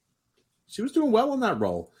her, she was doing well in that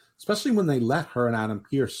role. especially when they let her and Adam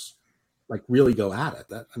Pearce like really go at it.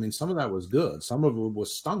 That I mean, some of that was good. Some of it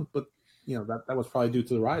was stunk, but that was probably due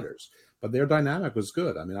to the writers. But their dynamic was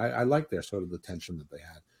good. I mean, I like their sort of the tension that they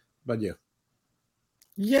had. But yeah.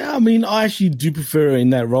 Yeah, I mean, I actually do prefer her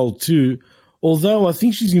in that role too. Although I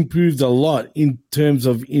think she's improved a lot in terms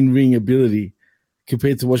of in-ring ability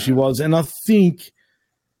compared to what she was. And I think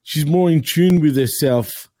she's more in tune with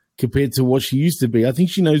herself compared to what she used to be. I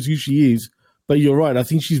think she knows who she is. But you're right. I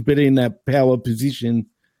think she's better in that power position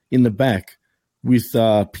in the back with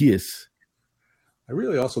Pierce. I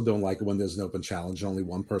really also don't like it when there's an open challenge and only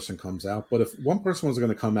one person comes out. But if one person was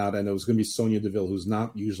going to come out and it was going to be Sonya Deville, who's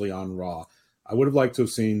not usually on Raw, I would have liked to have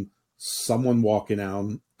seen someone walking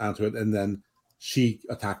onto it, and then she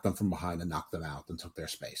attacked them from behind and knocked them out and took their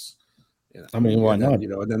space. I mean, why not?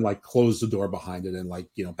 And then like closed the door behind it and like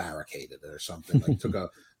barricaded it or something. Like took a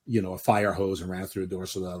a fire hose and ran through the door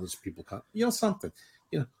so that other people come. Something.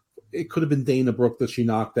 It could have been Dana Brooke that she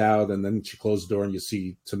knocked out, and then she closed the door and you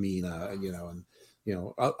see Tamina, and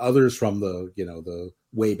others from the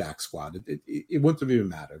way back squad. It wouldn't have even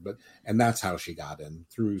mattered, and that's how she got in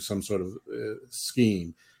through some sort of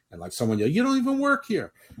scheme, and like someone yelled, "You don't even work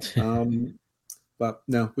here." But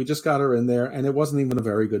no, we just got her in there, and it wasn't even a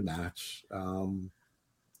very good match.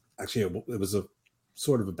 Actually, it was a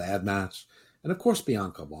sort of a bad match, and of course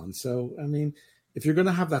Bianca won. So I mean, if you're going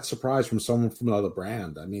to have that surprise from someone from another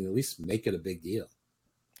brand, I mean, at least make it a big deal.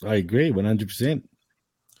 I agree, 100%.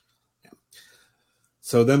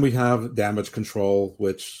 So then we have Damage Control,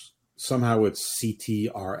 which somehow it's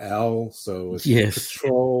CTRL. So it's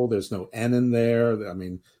Control. There's no N in there. I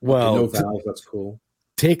mean, no vowels. That's cool.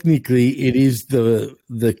 Technically, it is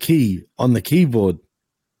the key on the keyboard.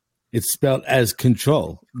 It's spelled as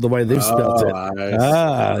Control, the way they've spelled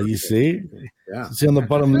it. You see? Yeah. See on the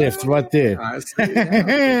bottom left, right there. I see,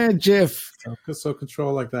 yeah. Jeff. So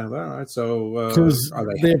Control like that. All right. So are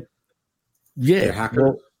they're hackers?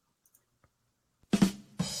 Well,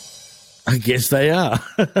 I guess they are.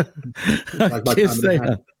 I guess they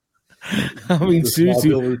are. I mean,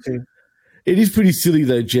 seriously, it is pretty silly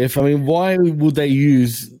though, Jeff. I mean, why would they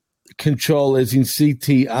use Control as in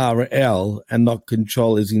CTRL and not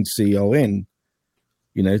Control as in CON?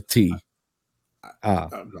 T.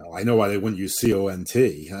 No, I know why they wouldn't use CONT.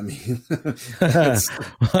 I mean,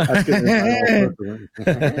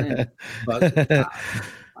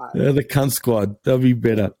 the cunt squad. They'll be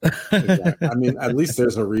better. Exactly. I mean, at least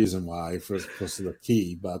there's a reason why for the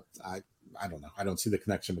key, but I don't know. I don't see the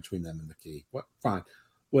connection between them and the key. Fine,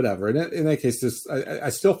 whatever. In that case, I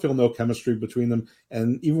still feel no chemistry between them.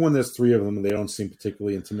 And even when there's three of them, they don't seem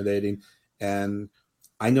particularly intimidating. And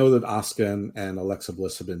I know that Asuka and Alexa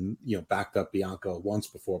Bliss have been, backed up Bianca once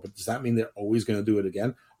before, but does that mean they're always going to do it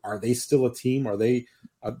again? Are they still a team? Are they?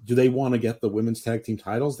 Do they want to get the women's tag team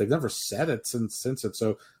titles? They've never said it since it.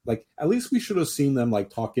 So, like, at least we should have seen them like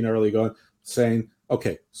talking early, saying,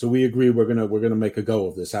 okay, so we agree we're gonna make a go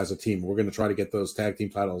of this as a team. We're gonna try to get those tag team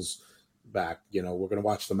titles back. We're gonna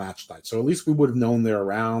watch the match night. So at least we would have known they're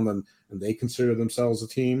around and they consider themselves a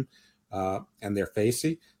team, and they're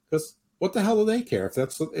facey. Because what the hell do they care if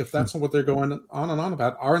that's what they're going on and on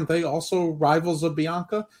about? Aren't they also rivals of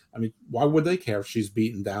Bianca? I mean, why would they care if she's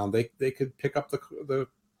beaten down? They could pick up the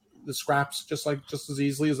scraps just as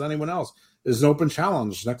easily as anyone else. There's an open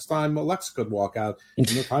challenge. Next time Alexa could walk out, and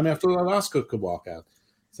the time after that Asuka could walk out.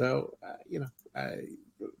 So it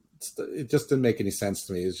just didn't make any sense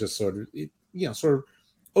to me. It's just sort of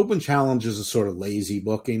open challenges is sort of lazy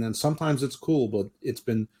booking, and sometimes it's cool, but it's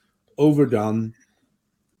been overdone.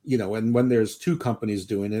 And when there's two companies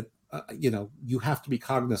doing it, you have to be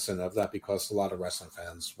cognizant of that because a lot of wrestling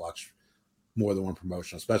fans watch more than one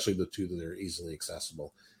promotion, especially the two that are easily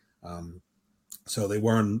accessible. So they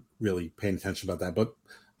weren't really paying attention about that. But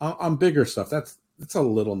on bigger stuff, that's a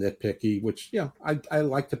little nitpicky, which, I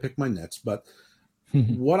like to pick my nits. But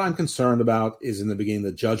what I'm concerned about is in the beginning,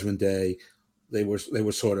 the Judgment Day, they were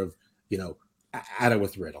sort of, at it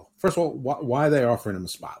with Riddle. First of all, why are they offering him a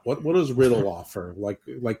spot? What does Riddle offer? Like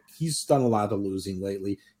he's done a lot of losing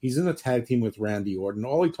lately. He's in a tag team with Randy Orton.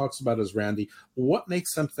 All he talks about is Randy. What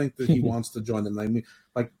makes them think that he wants to join them? I mean,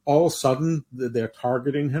 like all of a sudden they're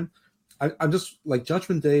targeting him. I'm just like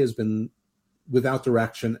Judgment Day has been without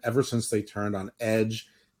direction ever since they turned on Edge.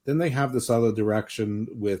 Then they have this other direction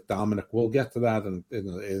with Dominic. We'll get to that in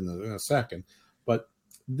a second. But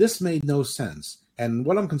this made no sense. And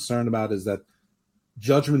what I'm concerned about is that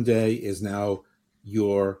Judgment Day is now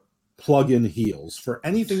your plug-in heels for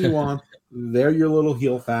anything you want. They're your little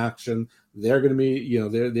heel faction. They're going to be,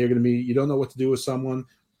 they're going to be. You don't know what to do with someone.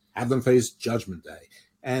 Have them face Judgment Day,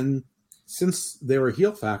 and since they're a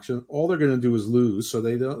heel faction, all they're going to do is lose. So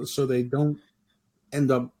they don't end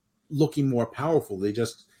up looking more powerful. They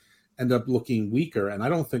just end up looking weaker. And I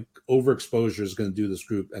don't think overexposure is going to do this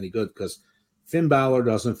group any good because Finn Balor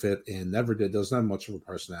doesn't fit in, never did, doesn't have much of a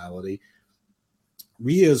personality.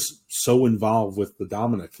 Rhea's so involved with the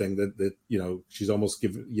Dominic thing that she's almost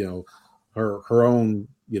given, her own,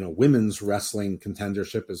 women's wrestling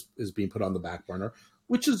contendership is being put on the back burner,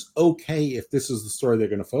 which is okay if this is the story they're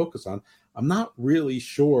going to focus on. I'm not really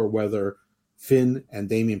sure whether Finn and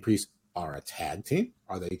Damian Priest are a tag team.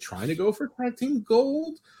 Are they trying to go for tag team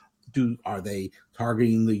gold? Are they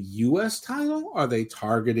targeting the U.S. title? Are they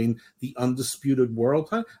targeting the undisputed world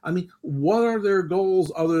title? I mean, what are their goals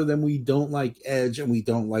other than we don't like Edge and we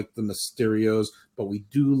don't like the Mysterios, but we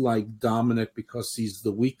do like Dominic because he's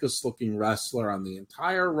the weakest looking wrestler on the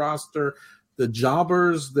entire roster. The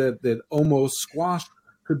jobbers that almost squashed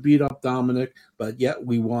could beat up Dominic, but yet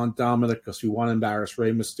we want Dominic because we want to embarrass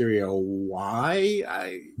Rey Mysterio. Why?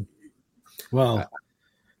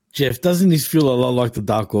 Jeff, doesn't this feel a lot like the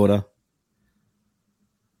Dark Order?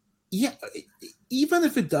 Yeah, even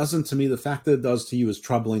if it doesn't to me, the fact that it does to you is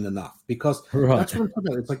troubling enough because that's what I'm talking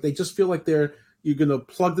about. It's like they just feel like you're going to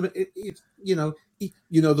plug them in.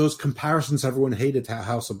 Those comparisons everyone hated to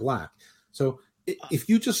House of Black. So if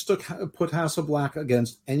you just put House of Black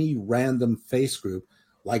against any random face group,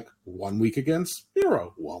 like 1 week against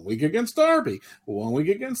Miro, 1 week against Darby, 1 week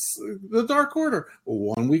against the Dark Order,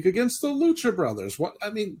 1 week against the Lucha Brothers.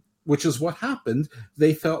 Which is what happened.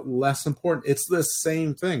 They felt less important. It's the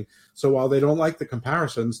same thing. So while they don't like the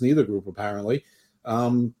comparisons, neither group apparently,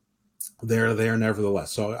 they're there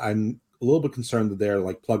nevertheless. So I'm a little bit concerned that they're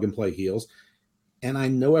like plug and play heels. And I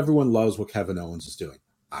know everyone loves what Kevin Owens is doing.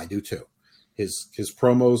 I do too. His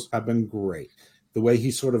promos have been great. The way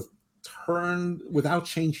he sort of turned, without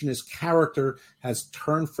changing his character, has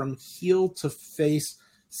turned from heel to face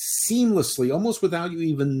seamlessly, almost without you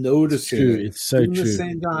even noticing it. It's so true. The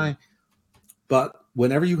same guy. But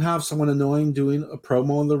whenever you have someone annoying doing a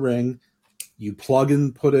promo in the ring, you put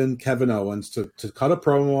in Kevin Owens to cut a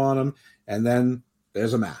promo on him, and then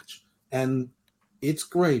there's a match. And it's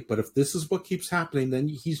great, but if this is what keeps happening, then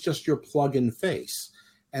he's just your plug-in face.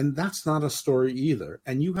 And that's not a story either.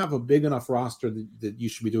 And you have a big enough roster that you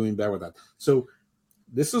should be doing better with that. So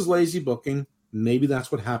this is lazy booking. Maybe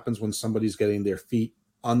that's what happens when somebody's getting their feet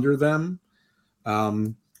under them.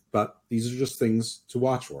 But these are just things to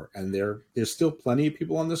watch for. And there's still plenty of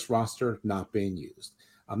people on this roster not being used.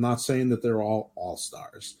 I'm not saying that they're all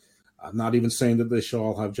all-stars. I'm not even saying that they should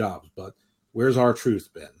all have jobs. But where's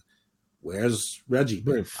R-Truth been? Where's Reggie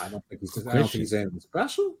been? I don't think he's anything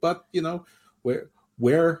special. But,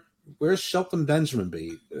 where's Shelton Benjamin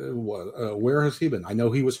be? Where has he been? I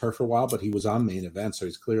know he was hurt for a while, but he was on main event, so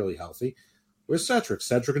he's clearly healthy. Where's Cedric?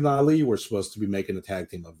 Cedric and Ali were supposed to be making a tag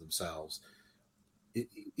team of themselves.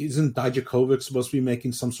 Isn't Dijakovic supposed to be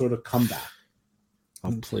making some sort of comeback?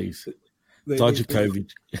 Oh, please.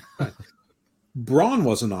 Dijakovic. Braun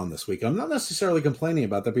wasn't on this week. I'm not necessarily complaining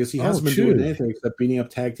about that because he hasn't been doing anything except beating up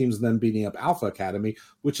tag teams and then beating up Alpha Academy,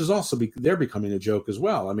 which is also they're becoming a joke as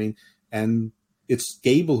well. I mean, and it's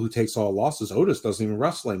Gable who takes all losses. Otis doesn't even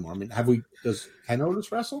wrestle anymore. I mean, can Otis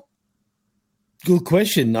wrestle? Good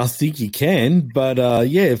question. I think he can, but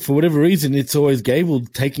for whatever reason, it's always Gable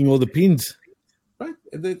taking all the pins. Right,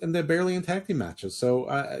 and they're barely in tag team matches. So,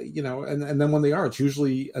 and then when they are, it's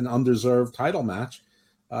usually an undeserved title match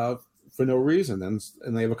for no reason.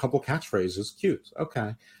 And they have a couple catchphrases. Cute.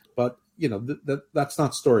 Okay. But, that's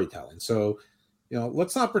not storytelling. So,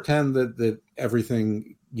 let's not pretend that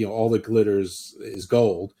everything, all that glitters is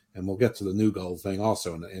gold. And we'll get to the new gold thing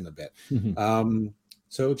also in a bit. Mm-hmm.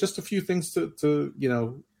 So just a few things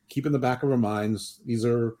to keep in the back of our minds. These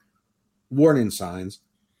are warning signs.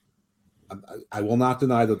 I will not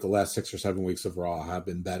deny that the last 6 or 7 weeks of Raw have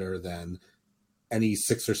been better than any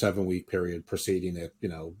 6 or 7 week period preceding it,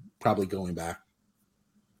 probably going back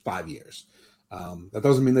 5 years. That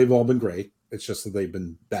doesn't mean they've all been great. It's just that they've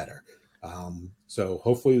been better. So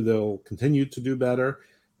hopefully they'll continue to do better.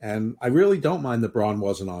 And I really don't mind that Braun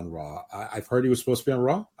wasn't on Raw. I've heard he was supposed to be on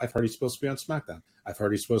Raw. I've heard he's supposed to be on SmackDown. I've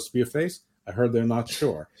heard he's supposed to be a face. I heard they're not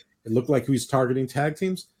sure. It looked like he was targeting tag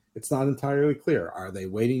teams. It's not entirely clear. Are they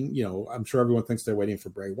waiting? I'm sure everyone thinks they're waiting for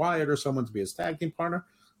Bray Wyatt or someone to be his tag team partner.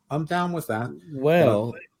 I'm down with that.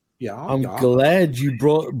 Well, I'm glad you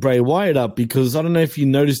brought Bray Wyatt up because I don't know if you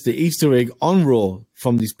noticed the Easter egg on Raw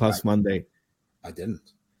from this past Monday. I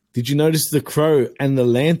didn't. Did you notice the crow and the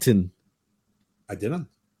lantern? I didn't.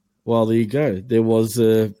 Well, there you go. There was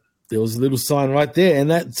a little sign right there,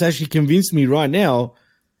 and that's actually convinced me right now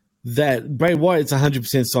that Bray Wyatt's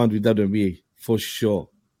 100% signed with WWE for sure.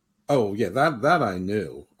 Oh yeah, that I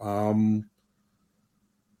knew.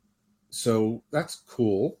 So that's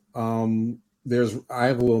cool. I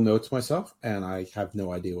have a little note to myself, and I have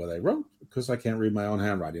no idea what I wrote because I can't read my own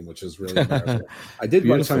handwriting, which is really embarrassing. I did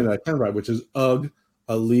write something that I can write, which is Ugg,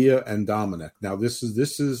 Aaliyah, and Dominic. Now this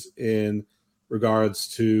is in regards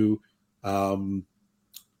to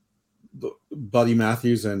Buddy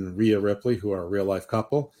Matthews and Rhea Ripley, who are a real life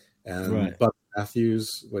couple, and Buddy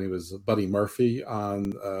Matthews, when he was Buddy Murphy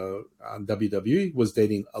on WWE, was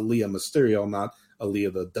dating Aaliyah Mysterio, not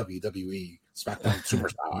Aaliyah the WWE SmackDown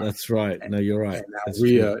superstar. That's right. No, you're right. And now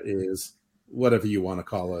Rhea is whatever you want to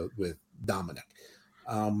call it with Dominic.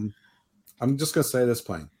 I'm just going to say this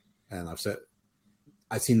plain, and I've said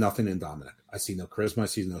I see nothing in Dominic. I see no charisma. I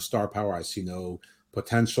see no star power. I see no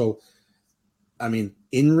potential. I mean,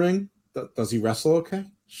 in ring, does he wrestle okay?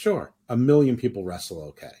 Sure. A million people wrestle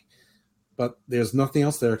okay. But there's nothing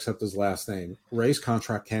else there except his last name. Ray's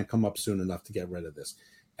contract can't come up soon enough to get rid of this.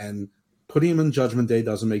 And putting him in Judgment Day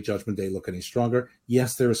doesn't make Judgment Day look any stronger.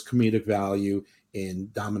 Yes, there is comedic value in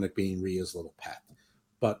Dominic being Rhea's little pet.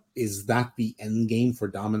 But is that the end game for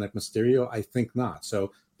Dominic Mysterio? I think not.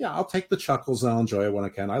 So, yeah, I'll take the chuckles and I'll enjoy it when I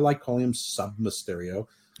can. I like calling him Sub Mysterio.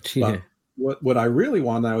 Yeah. But what I really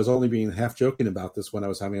want, and I was only being half joking about this when I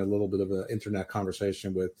was having a little bit of an internet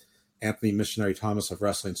conversation with Anthony Missionary Thomas of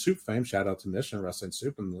Wrestling Soup fame. Shout out to Mish and Wrestling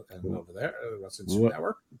Soup and over there, Wrestling Soup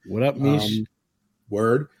Network. What up, Mish?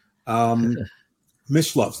 Word.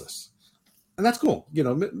 Mish loves this. And that's cool. You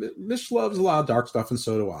know, Mish loves a lot of dark stuff, and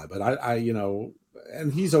so do I. But I you know,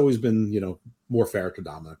 and he's always been, you know, more fair to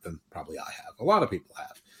Dominic than probably I have. A lot of people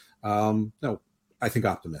have. No, I think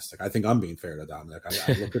optimistic. I think I'm being fair to Dominic.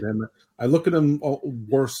 I look at him. I look at him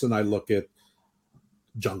worse than I look at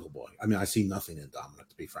Jungle Boy. I mean, I see nothing in Dominic,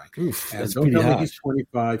 to be frank. Oof, and don't tell me he's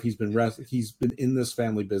 25. He's been in this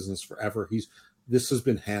family business forever. This has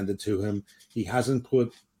been handed to him. He hasn't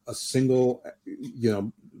put a single, you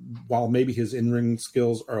know, while maybe his in-ring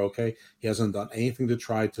skills are okay, he hasn't done anything to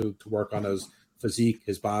try to work on his physique,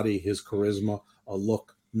 his body, his charisma, a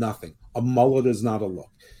look, nothing. A mullet is not a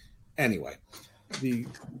look. Anyway,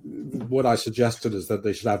 what I suggested is that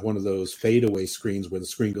they should have one of those fadeaway screens where the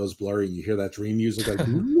screen goes blurry and you hear that dream music like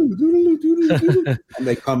and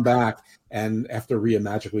they come back, and after Rhea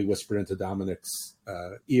magically whispered into Dominic's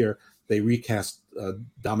ear, they recast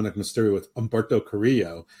Dominic Mysterio with Humberto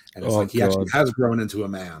Carrillo, and it's he actually has grown into a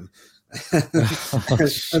man. And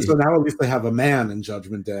so now at least they have a man in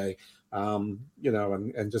Judgment Day, you know,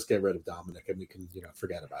 and just get rid of Dominic, and we can, you know,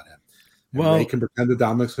 forget about him. And Ray can pretend that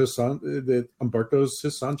Dominic's his son, that Humberto's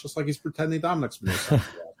his son, just like he's pretending Dominic's been his son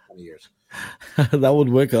for the last 20 years. That would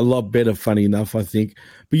work a lot better, funny enough, I think.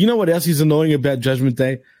 But you know what else is annoying about Judgment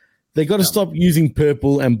Day? They got to stop using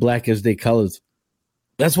purple and black as their colors.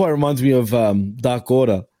 That's why it reminds me of Dark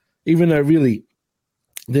Order. Even though really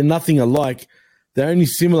they're nothing alike, they're only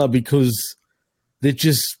similar because they're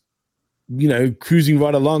just, you know, cruising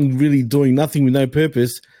right along, really doing nothing with no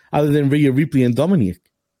purpose other than Rhea Ripley and Dominic.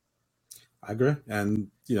 I agree. And,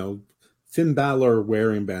 you know, Finn Balor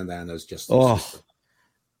wearing bandanas just...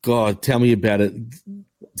 God, tell me about it.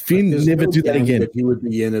 Finn never do that again. He would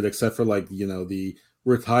be in it except for, like, you know, the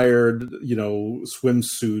retired, you know,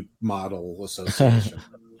 swimsuit model association.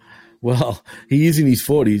 Well, he is in his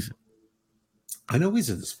 40s. I know he's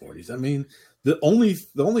in his 40s. I mean, the only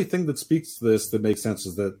thing that speaks to this that makes sense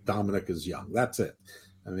is that Dominic is young. That's it.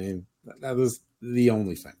 I mean, that is the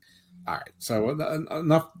only thing. All right, so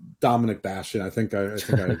enough Dominic bashing. I think I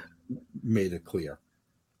made it clear.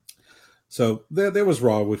 So there was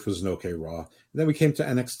Raw, which was an okay Raw. And then we came to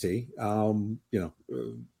NXT. You know,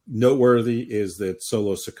 noteworthy is that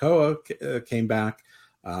Solo Sikoa came back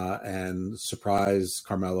and surprised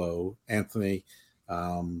Carmelo Anthony,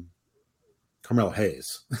 Carmelo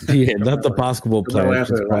Hayes. Yeah, not the basketball player.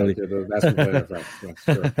 Anthony, right, the basketball player, right,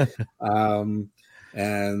 sure.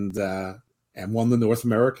 And won the North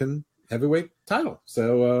American heavyweight title.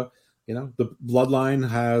 So, you know, the bloodline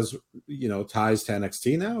has, you know, ties to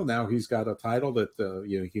NXT now. Now he's got a title that,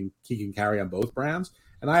 you know, he can carry on both brands.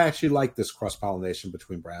 And I actually like this cross-pollination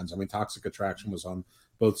between brands. I mean, Toxic Attraction was on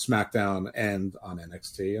both SmackDown and on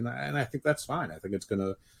NXT. And I think that's fine. I think it's going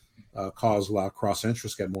to cause a lot of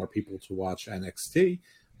cross-interest, get more people to watch NXT.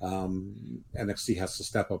 NXT has to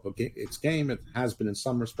step up its game. It has been in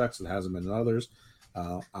some respects. It hasn't been in others.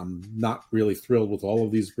 I'm not really thrilled with all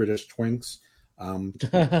of these British twinks.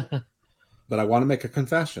 But I want to make a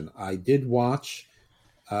confession. I did watch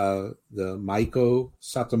the Maiko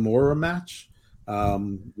Satomura match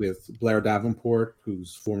with Blair Davenport,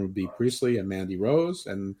 who's former Bea Priestley, and Mandy Rose.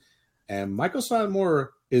 And Maiko Satomura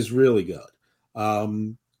is really good.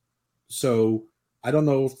 So I don't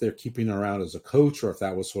know if they're keeping her around as a coach or if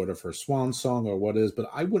that was sort of her swan song or what it is, but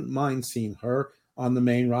I wouldn't mind seeing her on the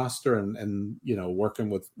main roster and working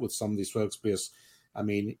with some of these folks, because I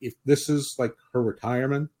mean, if this is like her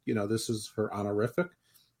retirement, this is her honorific,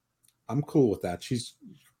 I'm cool with that.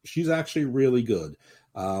 She's actually really good,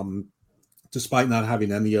 despite not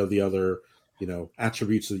having any of the other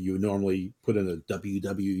attributes that you normally put in a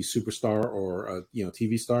WWE superstar or a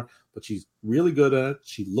TV star. But she's really good at it.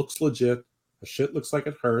 She looks legit. Her shit looks like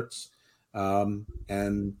it hurts,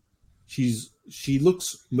 and she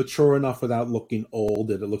looks mature enough without looking old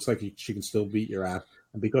that it looks like she can still beat your ass.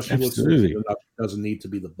 And because she looks mature enough, she doesn't need to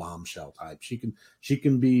be the bombshell type. She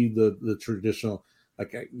can be the traditional,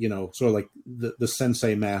 like sort of like the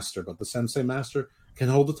sensei master, but the sensei master can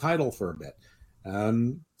hold the title for a bit.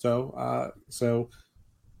 So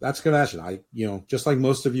that's good action. I just like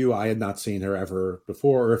most of you, I had not seen her ever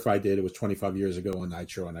before, or if I did, it was 25 years ago on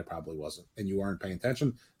Nitro, and I probably wasn't. And you weren't paying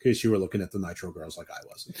attention because you were looking at the Nitro girls like I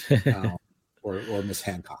wasn't, or Miss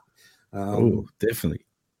Hancock. Oh, definitely.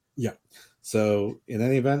 Yeah. So in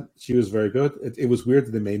any event, she was very good. It was weird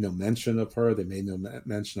that they made no mention of her. They made no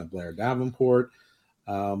mention of Blair Davenport.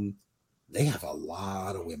 They have a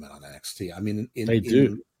lot of women on NXT. I mean, they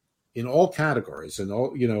do. In all categories, and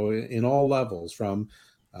all in all levels, from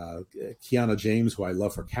Kiana James, who I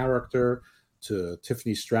love her character, to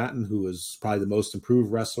Tiffany Stratton, who is probably the most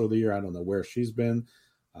improved wrestler of the year. I don't know where she's been.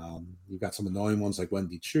 You've got some annoying ones like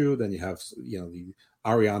Wendy Chu. Then you have the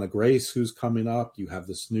Ariana Grace, who's coming up. You have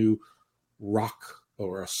this new rock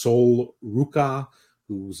or a soul Ruka,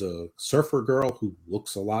 who's a surfer girl who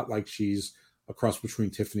looks a lot like she's a cross between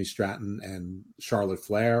Tiffany Stratton and Charlotte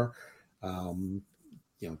Flair.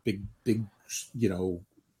 Big,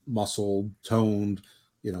 muscle toned,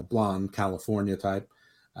 blonde California type,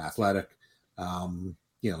 athletic.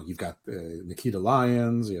 You've got Nikita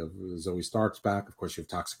Lyons, you have Zoe Stark's back. Of course, you have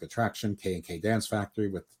Toxic Attraction, K&K Dance Factory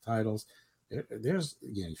with the titles. There's,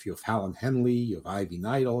 you have Fallon Henley, you have Ivy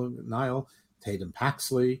Nile, Tatum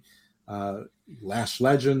Paxley, Lash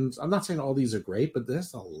Legends. I'm not saying all these are great, but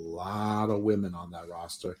there's a lot of women on that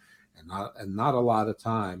roster, and not a lot of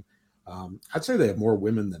time. I'd say they have more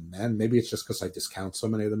women than men. Maybe it's just because I discount so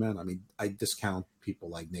many of the men. I mean, I discount people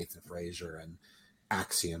like Nathan Frazier and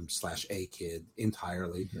Axiom / A-Kid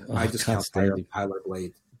entirely. I discount Tyler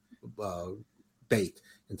Bate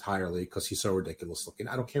entirely because he's so ridiculous looking.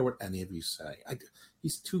 I don't care what any of you say.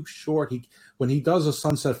 He's too short. When he does a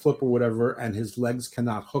sunset flip or whatever, and his legs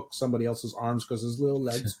cannot hook somebody else's arms because his little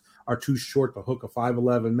legs are too short to hook a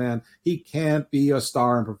 5'11" man, he can't be a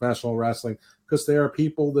star in professional wrestling, because there are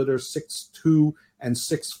people that are 6'2" and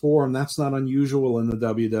 6'4", and that's not unusual in the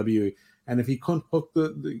WWE. And if he couldn't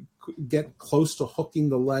get close to hooking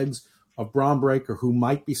the legs of Braun Breaker, who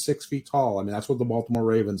might be 6 feet tall, I mean, that's what the Baltimore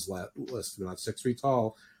Ravens listed, not 6 feet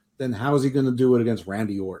tall, then how is he going to do it against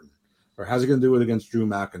Randy Orton? Or how's he going to do it against Drew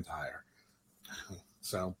McIntyre?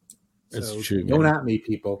 So that's true. Don't at me,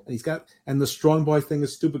 people. And the strong boy thing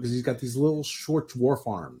is stupid because he's got these little short dwarf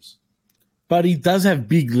arms. But he does have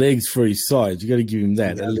big legs for his size. You got to give him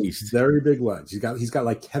that, at least. Very big legs. He's got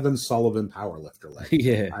like Kevin Sullivan powerlifter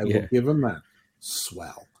legs. I will give him that.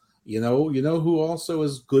 Swell. You know who also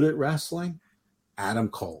is good at wrestling? Adam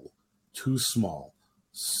Cole. Too small.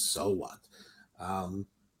 So what?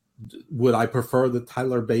 Would I prefer that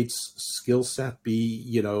Tyler Bates' skill set be,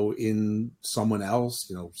 in someone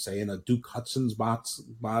else, say in a Duke Hudson's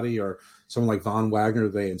body, or someone like Von Wagner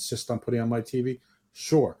they insist on putting on my TV?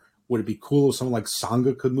 Sure. Would it be cool if someone like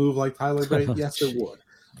Sangha could move like Tyler Bate? Yes, it would.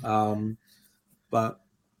 But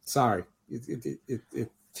sorry,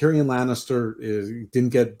 Tyrion Lannister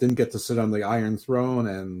didn't get to sit on the Iron Throne,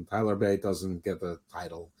 and Tyler Bate doesn't get the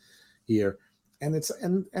title here. And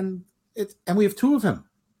we have two of him.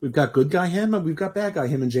 We've got good guy him, and we've got bad guy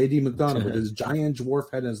him, and JD McDonough with his giant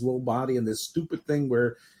dwarf head and his little body, and this stupid thing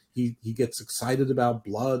where he gets excited about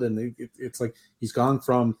blood, and it's like he's gone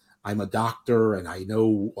from I'm a doctor and I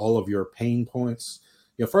know all of your pain points.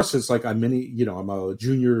 First it's like I'm a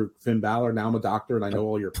junior Finn Balor. Now I'm a doctor and I know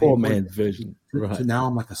all your pain points. Poor man vision. Right. So now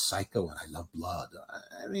I'm like a psycho and I love blood.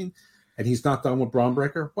 I mean, and he's not done with Braun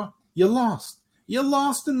Breaker. Well, you lost. You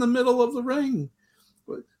lost in the middle of the ring.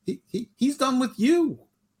 He's done with you.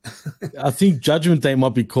 I think Judgment Day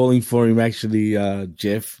might be calling for him, actually,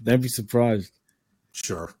 Jeff. Don't be surprised.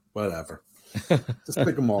 Sure, whatever. Just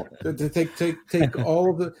pick them all. Take all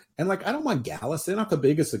of the, and like I don't mind Gallus. They're not the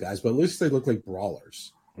biggest of guys, but at least they look like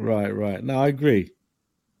brawlers. Right. No, I agree.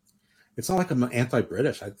 It's not like I'm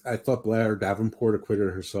anti-British. I thought Blair Davenport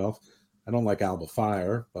acquitted herself. I don't like Alba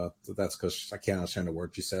Fire, but that's because I can't understand the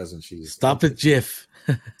word she says, and she's Stop it, Jeff.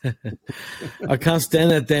 I can't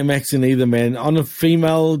stand that damn accent either, man. On a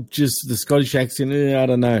female, just the Scottish accent, I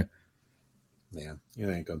don't know. Yeah, it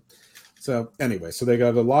ain't good. So anyway, so they got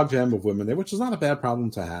a logjam of women there, which is not a bad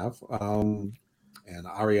problem to have. And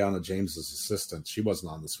Ariana James's assistant, she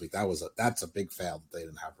wasn't on this week. That's a big fail that they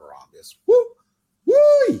didn't have her on this. Woo!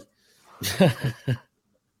 Woo!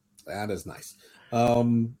 That is nice.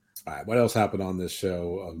 All right, what else happened on this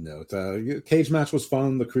show of note? Cage match was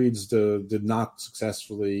fun. The Creeds did not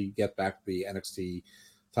successfully get back the NXT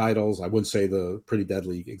titles. I wouldn't say the Pretty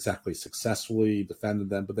Deadly exactly successfully defended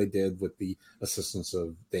them, but they did with the assistance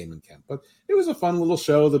of Damon Kemp. But it was a fun little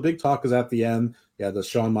show. The big talk is at the end. You had the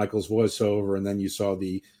Shawn Michaels voiceover, and then you saw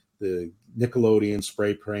the Nickelodeon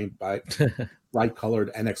spray paint by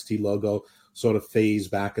light-colored NXT logo sort of phase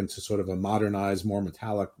back into sort of a modernized, more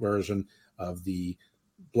metallic version of the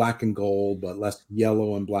black and gold, but less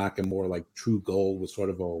yellow and black and more like true gold with sort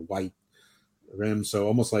of a white rim. So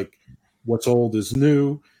almost like what's old is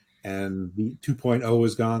new, and the 2.0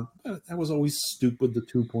 is gone. That was always stupid, the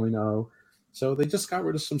 2.0. So they just got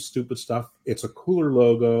rid of some stupid stuff. It's a cooler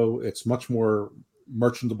logo. It's much more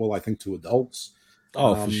merchantable, I think, to adults.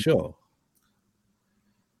 Oh, for sure.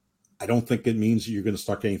 I don't think it means you're going to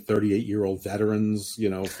start getting 38-year-old veterans,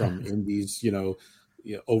 from indies,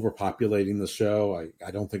 overpopulating the show.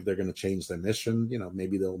 I don't think they're going to change their mission.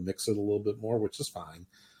 Maybe they'll mix it a little bit more, which is fine.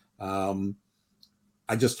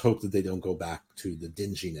 I just hope that they don't go back to the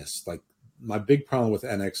dinginess. Like, my big problem with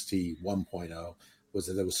NXT 1.0 was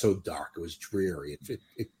that it was so dark. It was dreary.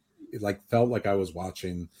 It like felt like I was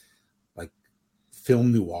watching like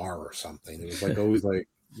film noir or something. It was like always like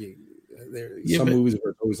some movies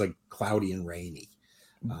were always like cloudy and rainy.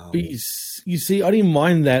 But you see, I didn't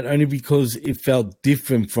mind that only because it felt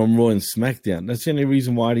different from Raw and SmackDown. That's the only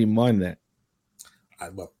reason why I didn't mind that.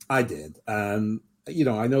 I did. I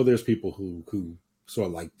know there's people who sort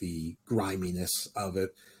of like the griminess of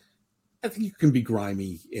it. I think you can be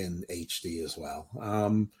grimy in HD as well.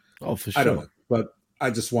 For sure. I don't know, but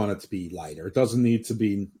I just want it to be lighter. It doesn't need to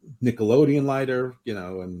be Nickelodeon lighter,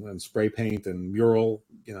 and spray paint and mural,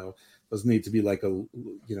 doesn't need to be like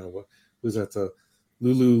who's that?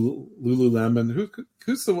 Lululemon.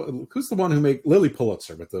 Who's the one who made Lily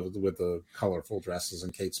Pulitzer with the colorful dresses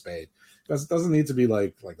and Kate Spade? It doesn't need to be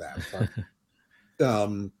like that. But,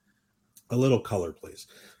 a little color, please.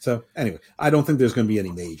 So anyway, I don't think there's going to be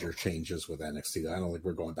any major changes with NXT. I don't think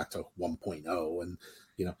we're going back to 1.0. And,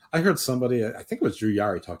 I heard somebody, I think it was Drew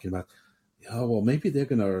Yari, talking about, well, maybe they're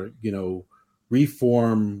going to,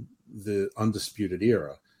 reform the Undisputed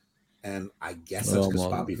Era. And I guess that's because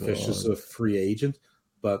Bobby Fish is a free agent.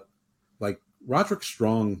 But like Roderick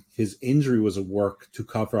Strong, his injury was a work to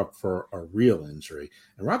cover up for a real injury.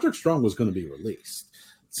 And Roderick Strong was going to be released.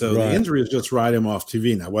 So the injury is just riding him off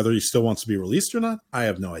TV. Now, whether he still wants to be released or not, I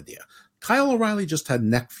have no idea. Kyle O'Reilly just had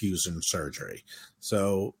neck fusion surgery.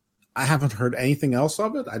 So I haven't heard anything else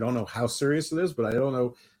of it. I don't know how serious it is, but I don't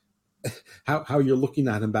know how you're looking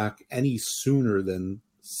at him back any sooner than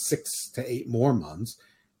 6 to 8 more months.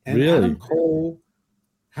 And really? Adam Cole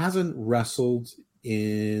hasn't wrestled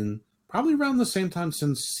in probably around the same time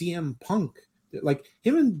since CM Punk. Like,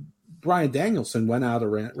 him and Bryan Danielson went out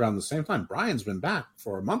around the same time. Bryan's been back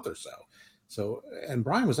for a month or so. And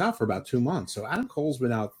Bryan was out for about 2 months. So Adam Cole's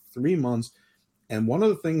been out 3 months. And one of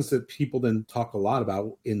the things that people didn't talk a lot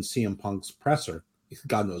about in CM Punk's presser,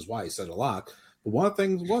 God knows why he said a lot, but one of the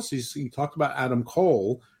things was he talked about Adam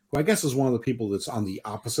Cole, who I guess is one of the people that's on the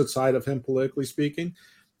opposite side of him, politically speaking.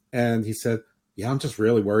 And he said, yeah, I'm just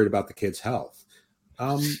really worried about the kid's health.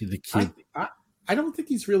 The kid. I don't think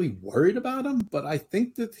he's really worried about him, but I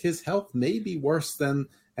think that his health may be worse than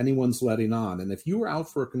anyone's letting on. And if you were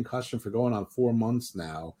out for a concussion for going on 4 months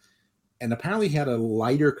now, and apparently he had a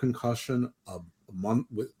lighter concussion a month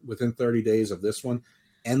within 30 days of this one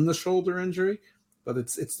and the shoulder injury, but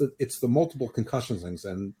it's the multiple concussion things.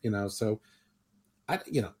 And, so I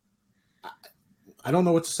don't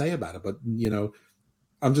know what to say about it, but,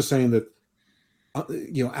 I'm just saying that,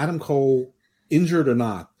 Adam Cole, injured or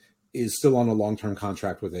not, is still on a long-term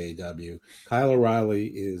contract with AEW. Kyle O'Reilly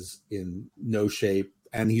is in no shape,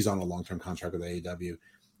 and he's on a long-term contract with AEW.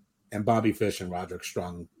 And Bobby Fish and Roderick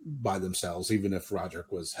Strong by themselves, even if Roderick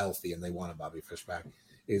was healthy and they wanted Bobby Fish back,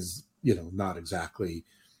 is, not exactly,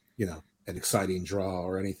 an exciting draw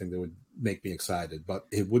or anything that would make me excited. But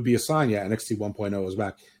it would be a sign, NXT 1.0 is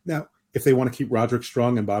back. Now, if they want to keep Roderick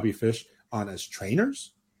Strong and Bobby Fish on as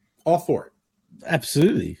trainers, all for it.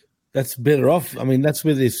 Absolutely. That's better off. I mean, that's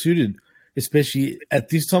where they're suited, especially at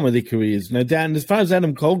this time of their careers. No doubt. And as far as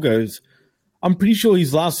Adam Cole goes, I'm pretty sure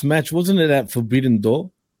his last match, wasn't it at Forbidden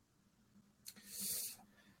Door?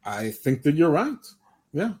 I think that you're right.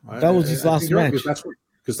 Yeah. That was his last match.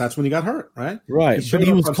 Because that's when he got hurt, right? Right. But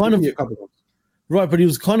he was kind of... Right, but he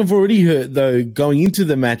was kind of already hurt, though, going into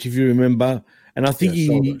the match, if you remember. And I think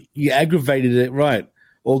he aggravated it, right,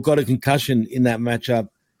 or got a concussion in that matchup,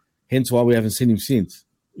 hence why we haven't seen him since.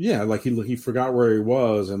 Yeah, like he forgot where he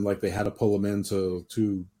was, and like they had to pull him in to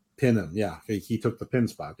pin him. Yeah, he took the pin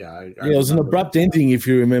spot. Yeah, it was an abrupt ending, if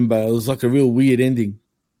you remember. It was like a real weird ending.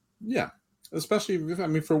 Yeah, especially,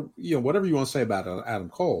 for whatever you want to say about Adam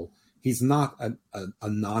Cole, he's not a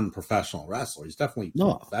non-professional wrestler. He's definitely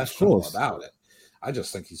professional about it. I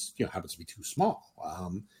just think he's happens to be too small.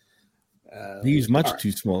 He's much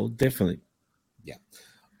too small, definitely. Yeah.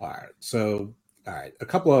 All right. So, a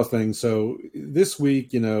couple other things. So this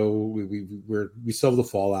week, we still have the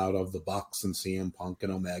fallout of the Bucks and CM Punk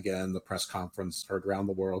and Omega and the press conference heard around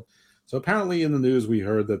the world. So apparently in the news, we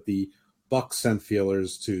heard that the Bucks sent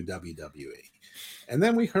feelers to WWE. And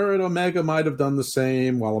then we heard Omega might have done the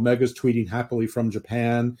same while Omega's tweeting happily from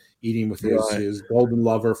Japan, eating with his golden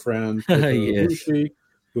lover friend, Ibushi,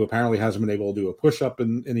 who apparently hasn't been able to do a push-up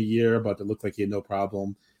in a year, but it looked like he had no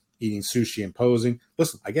problem eating sushi and posing.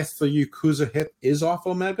 Listen, I guess the Yakuza hit is off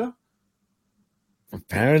Omega?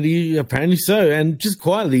 Apparently so. And just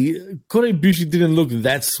quietly, Kota Ibushi didn't look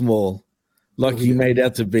that small like he made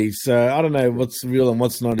out to be. So I don't know what's real and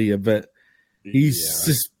what's not here, but he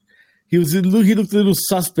looked a little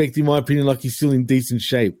suspect, in my opinion, like he's still in decent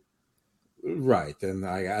shape. Right, and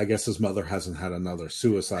I guess his mother hasn't had another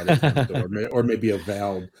suicide attempt, or maybe a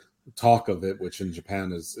veiled talk of it, which in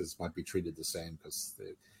Japan is might be treated the same because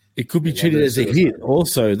it could be treated as a hit.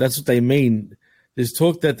 Also, that's what they mean. There's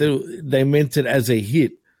talk that they meant it as a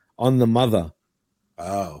hit on the mother.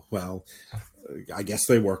 Oh well, I guess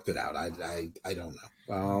they worked it out. I don't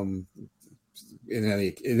know.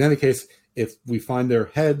 In any case, if we find their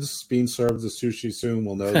heads being served as sushi soon,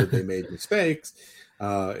 we'll know that they made mistakes.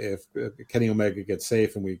 If Kenny Omega gets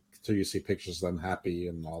safe and we continue to see pictures of them happy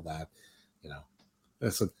and all that,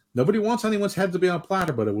 listen, nobody wants anyone's head to be on a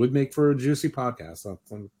platter, but it would make for a juicy podcast. I'll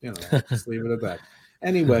just leave it at that.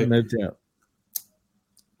 Anyway, no doubt.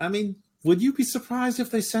 I mean, would you be surprised if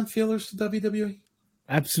they sent feelers to WWE?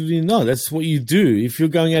 Absolutely not. That's what you do. If you're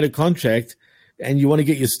going out of contract and you want to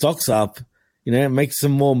get your stocks up, make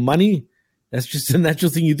some more money, that's just a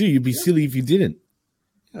natural thing you do. You'd be silly if you didn't.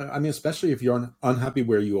 I mean, especially if you're unhappy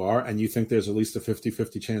where you are and you think there's at least a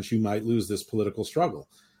 50-50 chance you might lose this political struggle.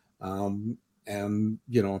 And,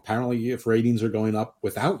 apparently if ratings are going up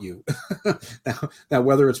without you, now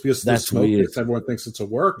whether it's because the smoke, everyone thinks it's a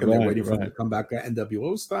work and they're waiting for them to come back to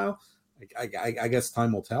NWO style. I guess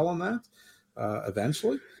time will tell on that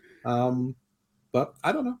eventually. But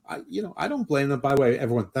I don't know. I don't blame them. By the way,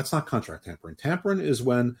 everyone, that's not contract tampering. Tampering is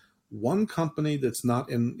when one company that's not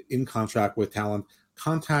in contract with talent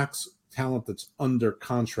contacts talent that's under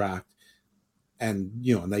contract, and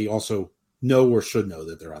and they also know or should know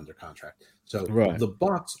that they're under contract. So the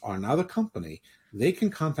Bucks are now the company. They can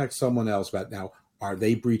contact someone else about now. Are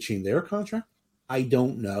they breaching their contract? I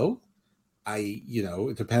don't know.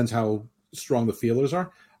 It depends how strong the feelers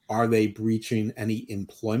are. Are they breaching any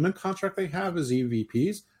employment contract they have as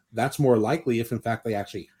EVPs? That's more likely if, in fact, they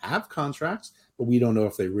actually have contracts, but we don't know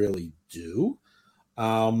if they really do.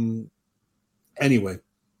 Anyway,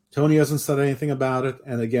 Tony hasn't said anything about it.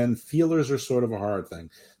 And again, feelers are sort of a hard thing.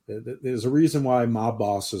 There's a reason why mob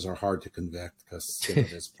bosses are hard to convict because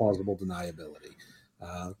there's plausible deniability.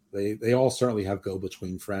 They all certainly have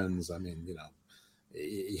go-between friends. I mean,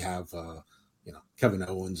 you have, Kevin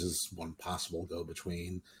Owens is one possible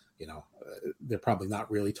go-between. They're probably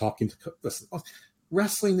not really talking to. Listen,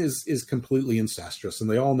 wrestling is completely incestuous, and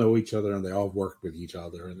they all know each other, and they all work with each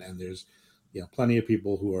other, and there's plenty of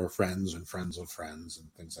people who are friends and friends of friends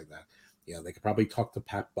and things like that. They could probably talk to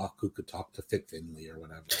Pat Buck, who could talk to Fit Finley or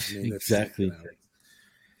whatever. I mean, exactly.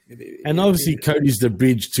 And obviously, Cody's the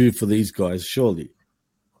bridge too for these guys, surely.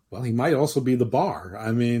 Well, he might also be the bar.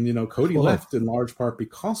 I mean, Cody left in large part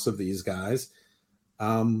because of these guys.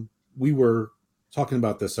 We were talking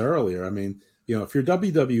about this earlier. I mean, if you're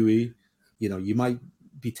WWE, you might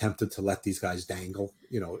be tempted to let these guys dangle,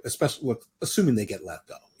 especially assuming they get let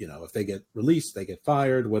go. If they get released, they get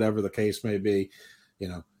fired, whatever the case may be,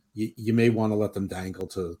 you may want to let them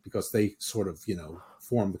dangle because they sort of,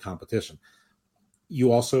 form the competition.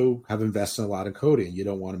 You also have invested a lot in Cody, and you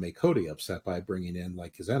don't want to make Cody upset by bringing in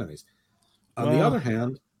like his enemies. On the other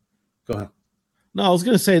hand, go ahead. No, I was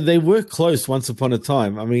going to say they were close once upon a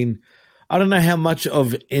time. I mean, I don't know how much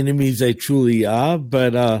of enemies they truly are,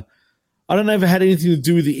 but I don't know if it had anything to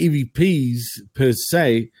do with the EVPs per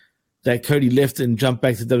se. that Cody left and jumped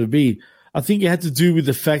back to WWE. I think it had to do with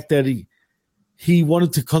the fact that he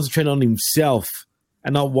wanted to concentrate on himself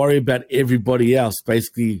and not worry about everybody else,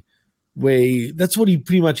 basically. That's what he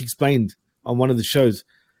pretty much explained on one of the shows.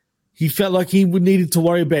 He felt like he needed to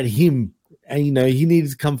worry about him, and he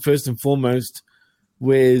needed to come first and foremost,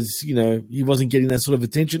 whereas he wasn't getting that sort of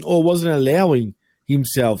attention or wasn't allowing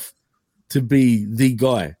himself to be the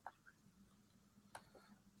guy.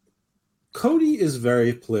 Cody is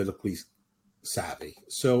very politically savvy,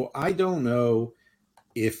 so I don't know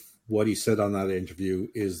if what he said on that interview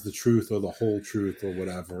is the truth or the whole truth or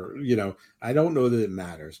whatever. I don't know that it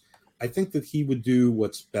matters. I think that he would do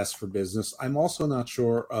what's best for business. I'm also not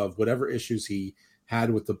sure of whatever issues he had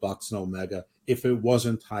with the Bucks and Omega, if it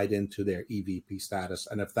wasn't tied into their EVP status,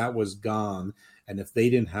 and if that was gone, and if they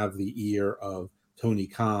didn't have the ear of Tony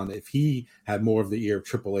Khan, if he had more of the ear of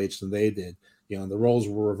Triple H than they did, and the roles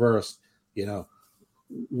were reversed,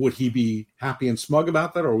 would he be happy and smug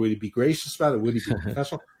about that, or would he be gracious about it? Would he be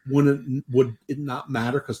professional? Would it not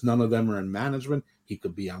matter because none of them are in management? He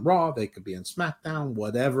could be on Raw, they could be on SmackDown,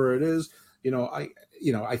 whatever it is.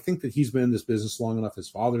 I think that he's been in this business long enough. His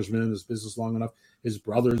father's been in this business long enough. His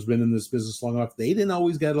brother's been in this business long enough. They didn't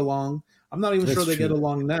always get along. I'm not even sure they get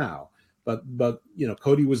along now. But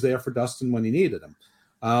Cody was there for Dustin when he needed him.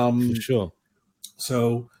 For sure.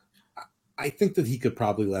 So I think that he could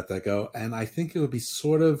probably let that go. And I think it would be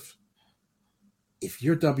sort of, if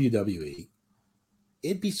you're WWE,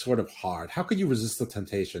 it'd be sort of hard. How could you resist the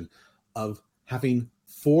temptation of having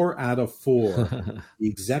 4 out of 4 the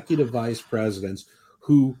executive vice presidents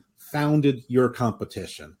who founded your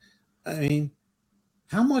competition? I mean,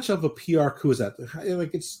 how much of a PR coup is that?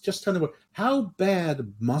 Like, it's just kind of how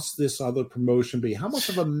bad must this other promotion be? How much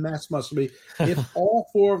of a mess must it be if all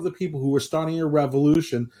 4 of the people who were starting a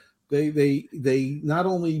revolution, they not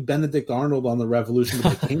only Benedict Arnold on the revolution,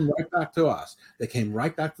 but they came right back to us. They came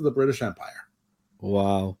right back to the British Empire.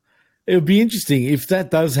 Wow. It would be interesting. If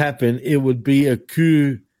that does happen, it would be a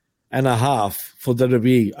coup and a half for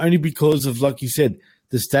WWE, only because of, like you said,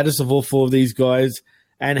 the status of all 4 of these guys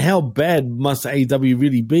and how bad must AEW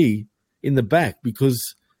really be in the back,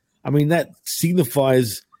 because, I mean, that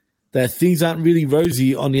signifies that things aren't really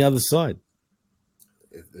rosy on the other side.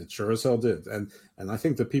 It sure as hell did. And I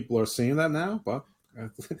think that people are seeing that now, but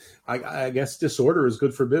I guess disorder is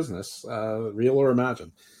good for business, real or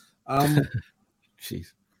imagined. Jeez.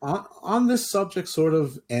 On this subject, sort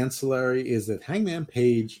of ancillary, is that Hangman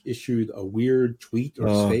Page issued a weird tweet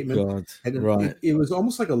or statement. God. And it was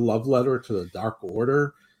almost like a love letter to the Dark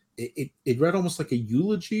Order. It read almost like a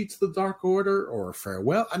eulogy to the Dark Order or a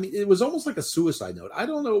farewell. I mean, it was almost like a suicide note. I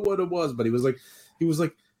don't know what it was, but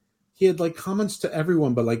he had like comments to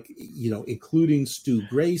everyone, but including Stu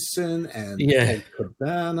Grayson and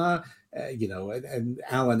Cabana, and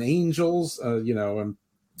Alan Angels, and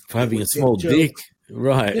for having a small dick.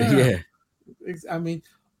 Right. Yeah. I mean,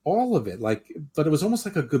 all of it. But it was almost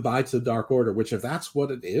like a goodbye to the Dark Order, which, if that's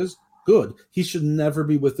what it is, good. He should never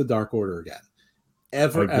be with the Dark Order again.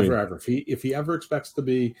 Ever. If he ever expects to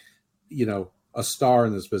be, a star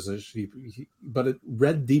in this business, but it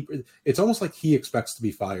read deep. It's almost like he expects to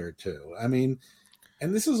be fired too. I mean,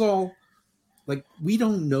 and this is all we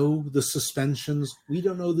don't know the suspensions. We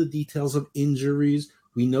don't know the details of injuries.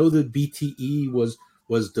 We know that BTE was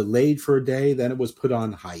delayed for a day, then it was put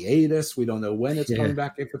on hiatus. We don't know when it's coming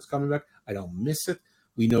back, if it's coming back. I don't miss it.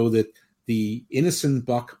 We know that the innocent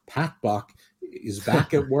Buck, Pat Buck, is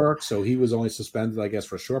back at work, so he was only suspended, I guess,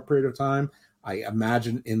 for a short period of time. I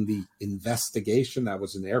imagine in the investigation, that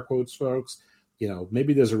was in air quotes, folks,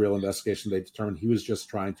 maybe there's a real investigation. They determined he was just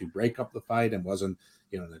trying to break up the fight and wasn't,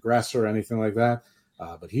 an aggressor or anything like that.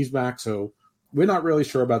 But he's back, so we're not really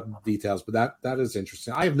sure about the details, but that is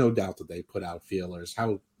interesting. I have no doubt that they put out feelers.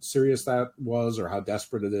 How serious that was or how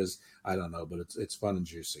desperate it is, I don't know, but it's fun and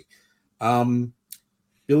juicy.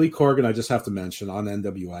 Billy Corgan, I just have to mention on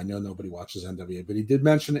NWA. I know nobody watches NWA, but he did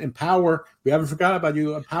mention Empower. We haven't forgot about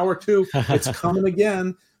you. Empower 2, it's coming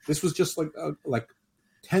again. This was just like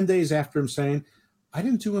 10 days after him saying, I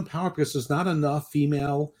didn't do Empower because there's not enough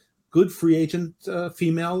good free agent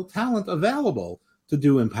female talent available to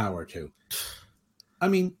do Empower 2. I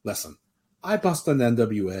mean, listen, I bust on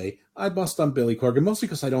NWA. I bust on Billy Corgan, mostly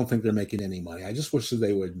because I don't think they're making any money. I just wish that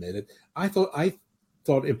they would admit it. I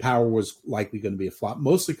thought Empower was likely going to be a flop,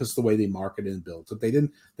 mostly because the way they marketed and built it. They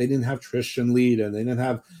didn't have Trish and Lita, and they didn't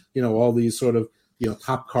have, all these sort of,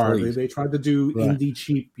 top card. They tried to do indie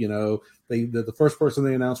cheap, the first person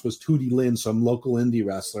they announced was Tootie Lynn, some local indie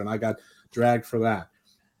wrestler, and I got dragged for that.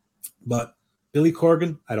 But Billy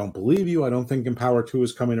Corgan, I don't believe you. I don't think Empower 2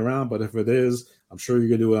 is coming around, but if it is, I'm sure you're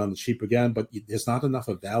going to do it on the cheap again, but there's not enough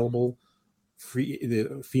available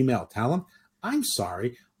female talent. I'm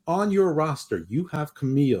sorry. On your roster, you have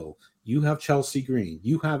Camille, you have Chelsea Green,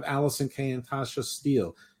 you have Allison Kay and Tasha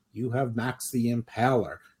Steele, you have Max the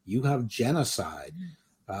Impaler, you have Genocide.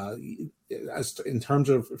 In terms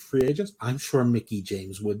of free agents, I'm sure Mickie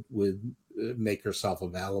James would make herself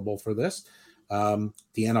available for this. Deanna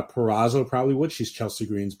Purrazzo probably would. She's Chelsea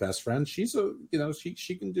Green's best friend. She's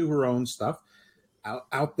she can do her own stuff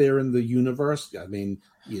out there in the universe. I mean,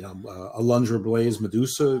 Alundra Blaze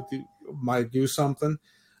Medusa might do something.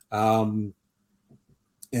 And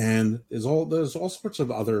there's all sorts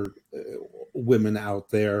of other women out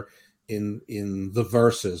there in the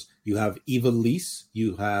verses. You have Eva Lise,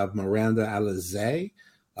 you have Miranda Alizé,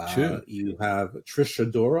 you have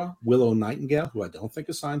Trisha Dora, Willow Nightingale, who I don't think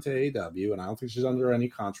is signed to AEW, and I don't think she's under any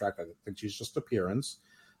contract. I think she's just appearance.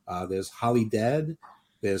 There's Holly Dead,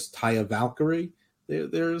 there's Taya Valkyrie.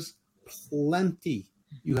 There's plenty.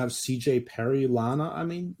 You have CJ Perry, Lana. I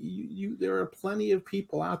mean, there are plenty of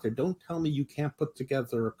people out there. Don't tell me you can't put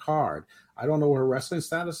together a card. I don't know what her wrestling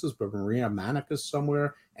status is, but Maria Manic is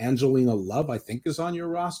somewhere. Angelina Love, I think, is on your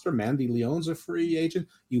roster. Mandy Leon's a free agent.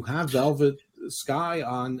 You have Velvet Sky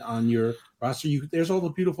on your roster. There's all the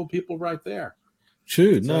beautiful people right there.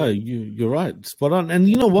 True. No, you're right. Spot on. And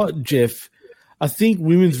you know what, Jeff? I think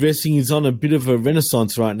women's wrestling is on a bit of a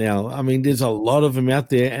renaissance right now. I mean, there's a lot of them out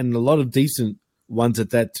there and a lot of decent ones at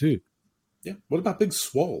that too. Yeah. What about Big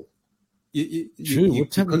Swole? True.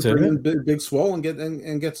 What's happened to her? Big Swole and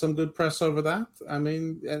get some good press over that. I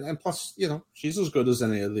mean, and plus, she's as good as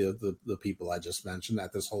any of the people I just mentioned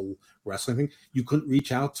at this whole wrestling thing. You couldn't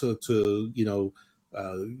reach out to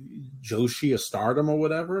Joshi, a Stardom or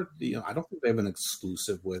whatever. I don't think they have an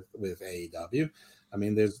exclusive with AEW. I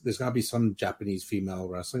mean, there's got to be some Japanese female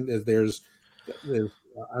wrestling. There's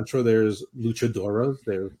I'm sure there's luchadoras.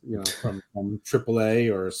 There's from AAA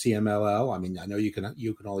or CMLL. I mean, I know you can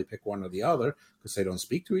only pick one or the other because they don't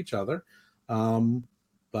speak to each other.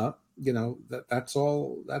 But that's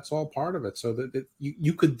all part of it. So that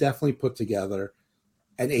you could definitely put together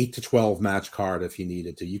an 8 to 12 match card if you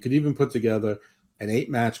needed to. You could even put together an 8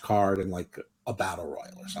 match card in like a battle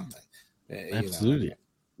royal or something. Absolutely.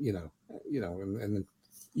 And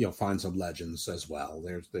find some legends as well.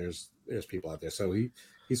 There's people out there. So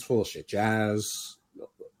he's full of shit. Jazz,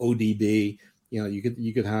 ODB.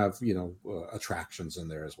 You could have attractions in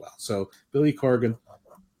there as well. So Billy Corgan,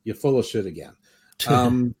 you're full of shit again.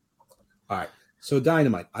 All right. So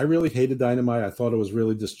Dynamite. I really hated Dynamite. I thought it was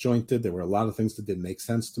really disjointed. There were a lot of things that didn't make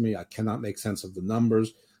sense to me. I cannot make sense of the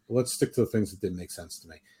numbers. But let's stick to the things that didn't make sense to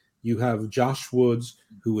me. You have Josh Woods,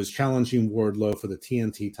 who was challenging Wardlow for the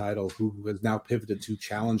TNT title, who has now pivoted to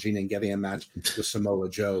challenging and getting a match with Samoa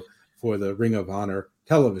Joe for the Ring of Honor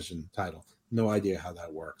television title. No idea how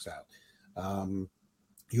that works out.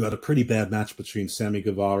 You had a pretty bad match between Sammy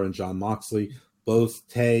Guevara and Jon Moxley. Both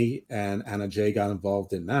Tay and Anna Jay got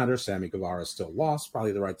involved. Didn't matter. Sammy Guevara still lost.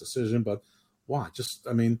 Probably the right decision, but why?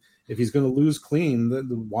 If he's going to lose clean,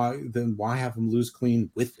 then why have him lose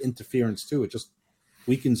clean with interference too? It just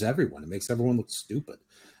weakens everyone. It makes everyone look stupid.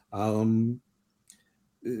 Then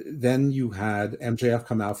you had MJF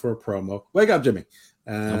come out for a promo. Wake up, Jimmy.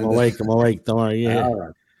 I'm awake. Don't worry. Yeah. All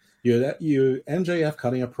right. You MJF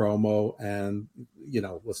cutting a promo, and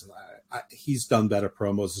listen, he's done better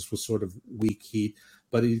promos. This was sort of weak heat,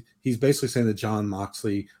 but he's basically saying that Jon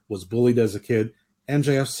Moxley was bullied as a kid.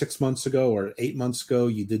 MJF 6 months ago or 8 months ago,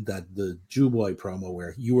 you did the Jew Boy promo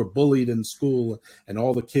where you were bullied in school and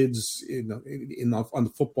all the kids on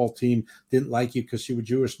the football team didn't like you because you were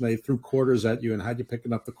Jewish and they threw quarters at you and had you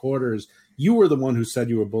picking up the quarters. You were the one who said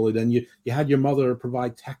you were bullied, and you had your mother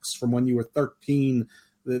provide texts from when you were 13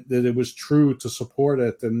 that it was true to support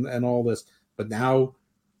it and all this. But now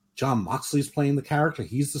Jon Moxley's playing the character.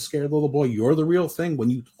 He's the scared little boy. You're the real thing.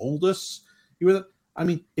 When you told us you were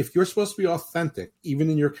if you're supposed to be authentic, even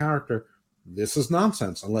in your character, this is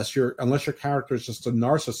nonsense. Unless your character is just a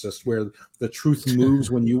narcissist where the truth moves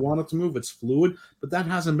when you want it to move. It's fluid, but that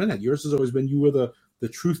hasn't been it. Yours has always been you were the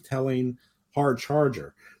truth-telling hard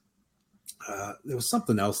charger. There was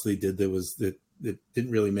something else they did that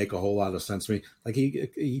didn't really make a whole lot of sense to me. Like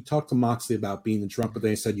he talked to Moxley about being drunk, but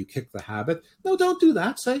then he said you kicked the habit. No, don't do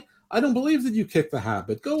that. Say, I don't believe that you kicked the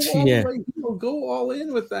habit. Go all the way, go all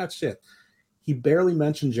in with that shit. He barely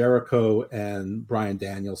mentioned Jericho and Bryan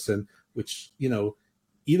Danielson, which,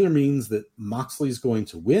 either means that Moxley's going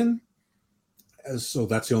to win, so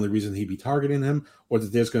that's the only reason he'd be targeting him, or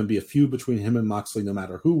that there's going to be a feud between him and Moxley no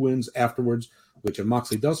matter who wins afterwards, which if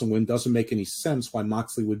Moxley doesn't win, doesn't make any sense why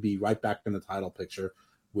Moxley would be right back in the title picture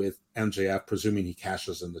with MJF, presuming he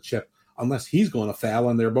cashes in the chip unless he's going to fail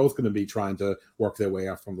and they're both going to be trying to work their way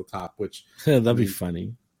up from the top, which That'd be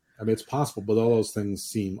funny. I mean, it's possible, but all those things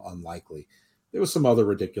seem unlikely. There was some other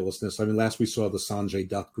ridiculousness. I mean, last we saw the Sanjay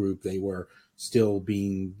Dutt group, they were still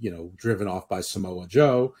being, driven off by Samoa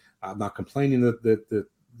Joe. I'm not complaining that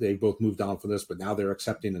they both moved on from this, but now they're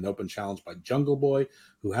accepting an open challenge by Jungle Boy,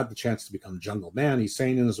 who had the chance to become Jungle Man. He's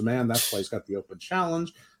saying as a man, that's why he's got the open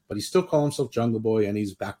challenge, but he still calls himself Jungle Boy, and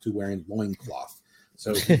he's back to wearing loincloth.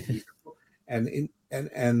 So,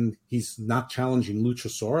 and he's not challenging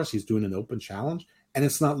Luchasaurus. He's doing an open challenge. And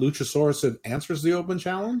it's not Luchasaurus that answers the open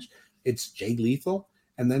challenge. It's Jay Lethal.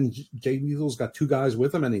 And then Jay Lethal's got two guys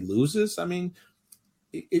with him and he loses. I mean,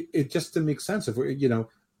 it just didn't make sense. If we're,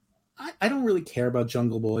 I don't really care about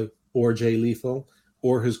Jungle Boy or Jay Lethal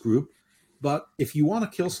or his group. But if you want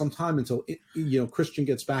to kill some time until, Christian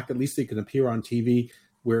gets back, at least they can appear on TV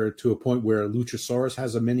to a point where Luchasaurus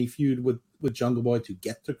has a mini feud with Jungle Boy to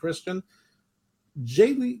get to Christian.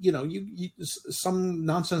 Jay, some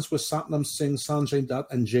nonsense with Satnam Singh, Sanjay Dutt,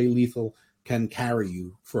 and Jay Lethal can carry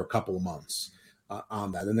you for a couple of months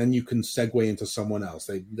on that, and then you can segue into someone else.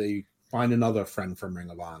 They find another friend from Ring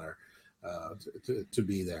of Honor to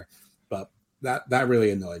be there, but that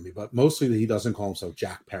really annoyed me. But mostly that he doesn't call himself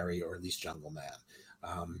Jack Perry or at least Jungle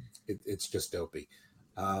Man. It's just dopey.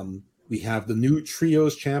 We have the new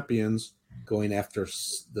trios champions going after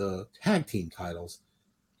the tag team titles,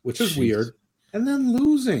 which is weird. And then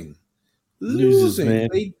losing. Man.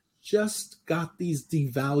 They just got these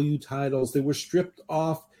devalued titles. They were stripped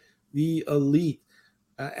off the Elite,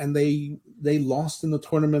 and they lost in the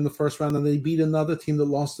tournament in the first round, and they beat another team that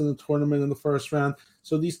lost in the tournament in the first round.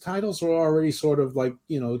 So these titles are already sort of like,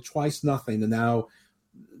 twice nothing. And now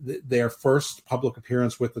their first public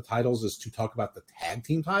appearance with the titles is to talk about the tag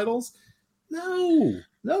team titles.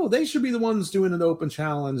 No, they should be the ones doing an open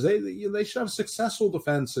challenge. They should have successful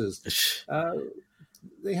defenses.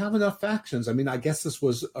 They have enough factions. I mean, I guess this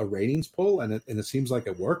was a ratings pull, and it seems like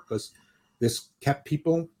it worked because this kept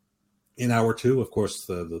people in hour two. Of course,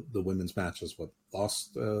 the women's match is what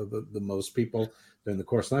lost the most people during the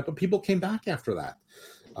course of the night, but people came back after that.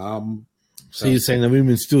 So you're saying the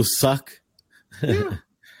women still suck? Yeah.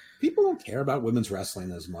 People don't care about women's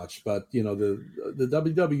wrestling as much, but the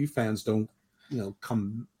WWE fans don't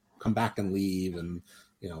come back and leave, and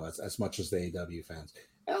as much as the AEW fans.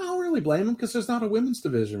 And I don't really blame them because there's not a women's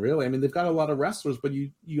division, really. I mean, they've got a lot of wrestlers, but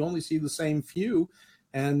you only see the same few,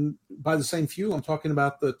 and by the same few, I'm talking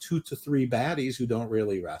about the 2 to 3 baddies who don't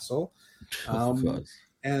really wrestle.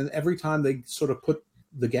 And every time they sort of put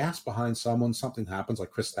the gas behind someone, something happens.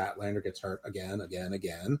 Like Chris Statlander gets hurt again.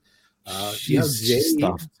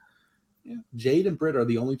 Jade and Britt are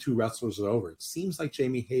the only two wrestlers that are over. It seems like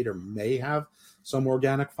Jamie Hayter may have some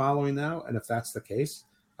organic following now, and if that's the case,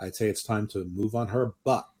 I'd say it's time to move on her.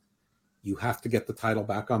 But you have to get the title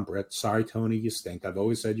back on Britt. Sorry, Tony, you stink. I've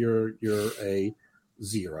always said you're a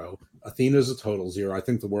 0. Athena's a total 0. I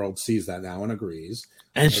think the world sees that now and agrees.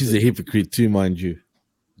 And she's a hypocrite too, mind you.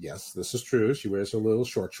 Yes, this is true. She wears her little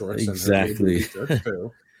short shorts. Exactly. And her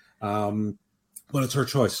too. But it's her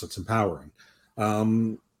choice. It's empowering.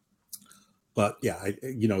 But yeah, I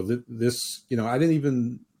didn't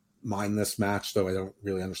even mind this match, though I don't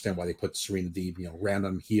really understand why they put Serena Deeb,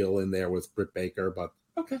 random heel in there with Britt Baker. But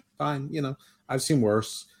okay, fine. I've seen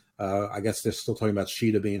worse. I guess they're still talking about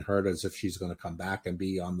Sheeta being hurt as if she's going to come back and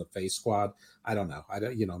be on the face squad. I don't know.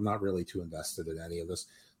 I'm not really too invested in any of this.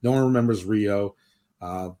 No one remembers Rio.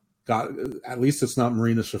 At least it's not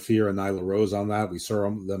Marina Shafir and Nyla Rose on that. We saw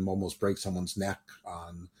them almost break someone's neck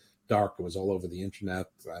on Dark. It was all over the internet.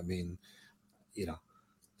 I mean,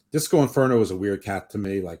 Disco Inferno is a weird cat to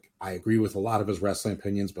me. Like, I agree with a lot of his wrestling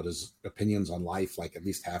opinions, but his opinions on life, like at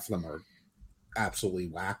least half of them are absolutely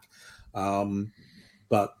whack.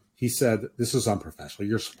 But he said, this is unprofessional.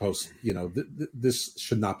 You're supposed, this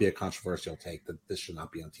should not be a controversial take, that this should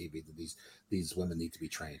not be on TV, that these women need to be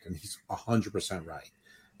trained. And he's 100% right.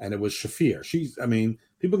 And it was Shafir.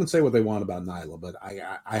 People can say what they want about Nyla, but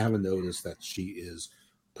I haven't noticed that she is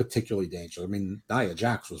particularly dangerous. I mean, Nia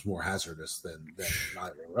Jax was more hazardous than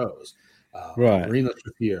Nyla Rose. Right. Marina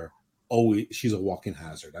Shafir, she's a walking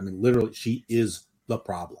hazard. I mean, literally, she is the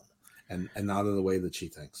problem, and not in the way that she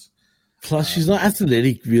thinks. Plus, she's not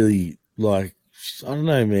athletic, really. Like, I don't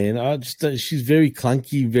know, man. She's very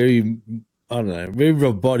clunky, very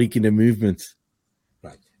robotic in her movements.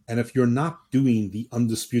 Right. And if you're not doing the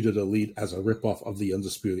Undisputed Elite as a ripoff of the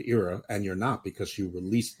Undisputed Era, and you're not because you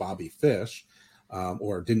released Bobby Fish,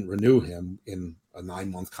 or didn't renew him in a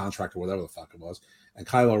 9-month contract or whatever the fuck it was. And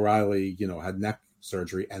Kyle O'Reilly, had neck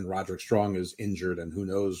surgery, and Roderick Strong is injured, and who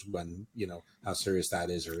knows when, how serious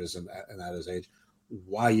that is or isn't at his age.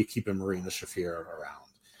 why you keep a Marina Shafir around.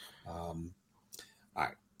 All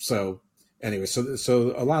right. So anyway,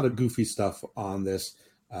 so a lot of goofy stuff on this,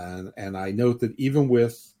 and I note that even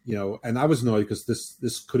with, and I was annoyed because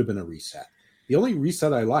this could have been a reset. The only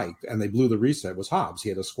reset I liked, and they blew the reset, was Hobbs. He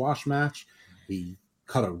had a squash match. He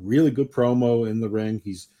cut a really good promo in the ring.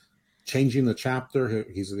 He's changing the chapter.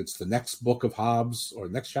 It's the next book of Hobbs, or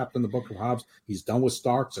next chapter in the book of Hobbs. He's done with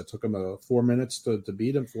Starks. It took him 4 minutes to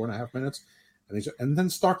beat him, 4.5 minutes. And then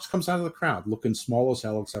Starks comes out of the crowd looking small as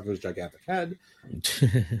hell except for his gigantic head.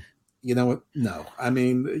 You know what? No. I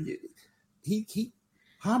mean,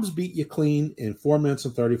 Hobbs beat you clean in 4 minutes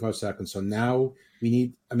and 35 seconds. So now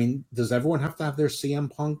does everyone have to have their CM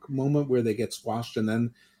Punk moment where they get squashed and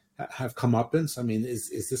then have comeuppance? I mean,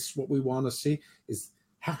 is this what we want to see?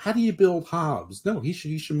 How do you build Hobbs? No, he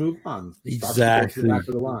should move on. Exactly. Back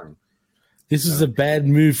of the line. This is a bad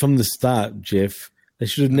move from the start, Jeff. They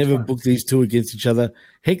should have never booked these two against each other.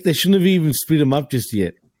 Heck, they shouldn't have even split them up just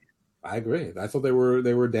yet. I agree. I thought they were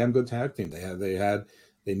a damn good tag team.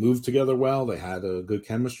 They moved together well. They had a good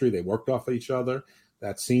chemistry. They worked off each other.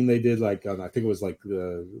 That scene they did, I think it was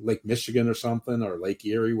Lake Michigan or something, or Lake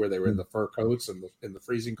Erie, where they were in the fur coats and in the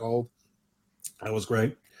freezing cold. That was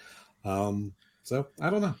great. So I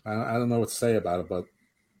don't know. I don't know what to say about it, but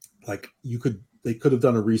they could have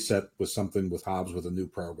done a reset with something with Hobbs with a new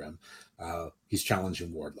program. He's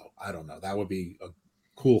challenging Wardlow. I don't know. That would be a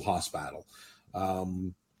cool Hoss battle.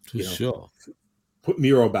 Sure. Put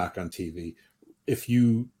Miro back on TV. If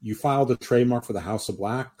you filed a trademark for the House of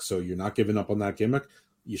Black, so you're not giving up on that gimmick,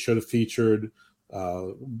 you should have featured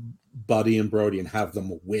Buddy and Brody and have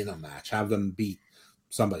them win a match. Have them beat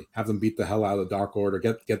somebody. Have them beat the hell out of Dark Order.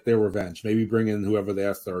 Get their revenge. Maybe bring in whoever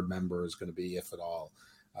their third member is going to be, if at all.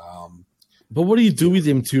 But what do you do with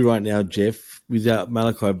them two right now, Jeff, without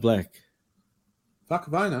Malachi Black? Fuck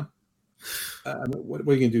if I know. What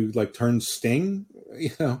are you going to do? Turn Sting?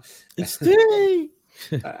 It's Sting!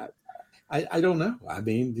 I don't know. I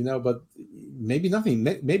mean, but maybe nothing.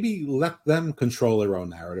 Maybe let them control their own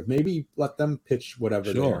narrative. Maybe let them pitch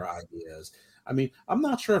whatever their idea is. I mean, I'm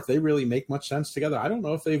not sure if they really make much sense together. I don't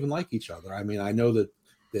know if they even like each other. I mean, I know that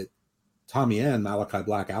Tommy and Malachi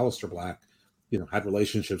Black, Aleister Black, had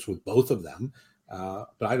relationships with both of them.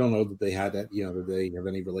 But I don't know that they had that, that they have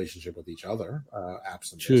any relationship with each other,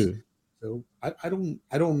 absent this. True. So I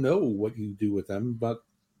don't know what you do with them, but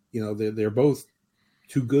they're both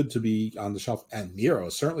too good to be on the shelf, and Miro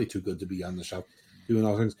is certainly too good to be on the shelf doing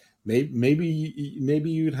all things. Maybe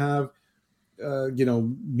you'd have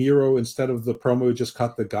Miro, instead of the promo you just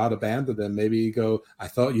cut that God abandoned them, maybe you go, I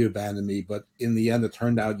thought you abandoned me, but in the end it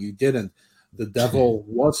turned out you didn't. The devil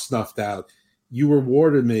was snuffed out. You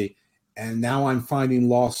rewarded me, and now I'm finding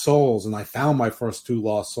lost souls, and I found my first 2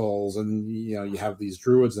 lost souls, and you have these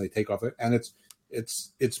druids and they take off it, and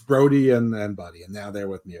it's Brody and Buddy, and now they're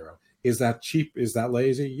with Miro. Is that cheap? Is that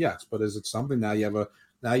lazy? Yes, but is it something? Now you have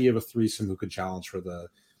a threesome who could challenge for the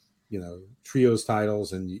trios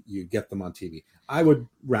titles, and you get them on TV. I would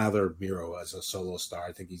rather Miro as a solo star.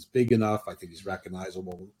 I think he's big enough. I think he's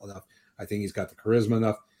recognizable enough. I think he's got the charisma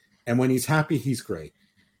enough, and when he's happy, he's great.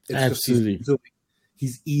 It's Absolutely.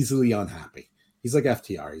 He's easily unhappy. He's like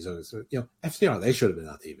FTR. He's always, FTR, they should have been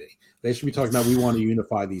on TV. They should be talking about, we want to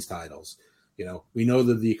unify these titles. We know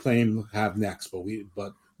that the Acclaim have next, but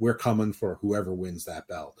we're coming for whoever wins that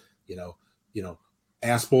belt.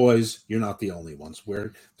 Ass boys, you're not the only ones.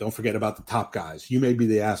 Don't forget about the top guys. You may be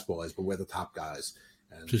the ass boys, but we're the top guys.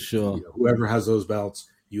 And for sure. Whoever has those belts,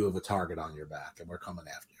 you have a target on your back, and we're coming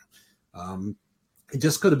after you. It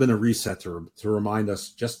just could have been a reset to remind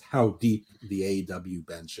us just how deep the AEW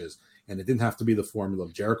bench is. And it didn't have to be the formula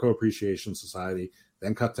of Jericho Appreciation Society,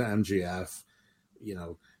 then cut to MGF,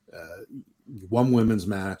 one women's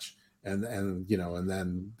match, and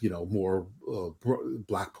then more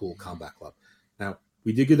Blackpool Combat Club. Now,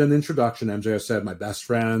 we did get an introduction. MJF said, my best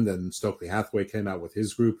friend, and Stokely Hathaway came out with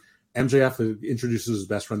his group. MJF introduces his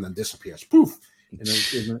best friend, then disappears. Poof!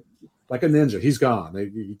 Like a ninja. He's gone.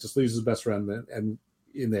 He just leaves his best friend and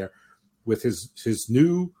in there with his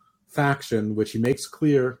new faction, which he makes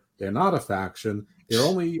clear they're not a faction. They're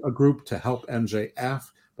only a group to help MJF.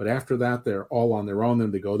 But after that, they're all on their own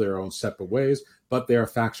and they go their own separate ways. But they're a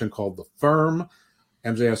faction called the Firm.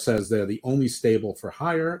 MJF says they're the only stable for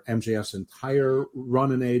hire. MJF's entire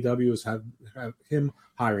run in AEW has had him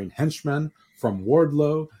hiring henchmen from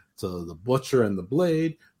Wardlow to the Butcher and the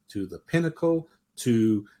Blade to the Pinnacle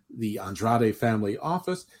to the Andrade family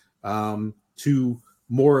office to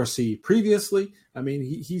Morrissey previously. I mean,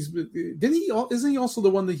 isn't he also the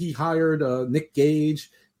one that he hired Nick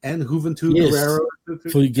Gage and Juventud Guerrero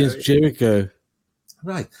for against Jericho?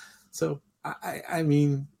 Right. So I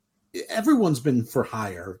mean, everyone's been for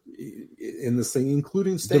hire in this thing,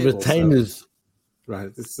 including The Stable. retainers. So,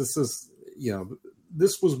 right. This is,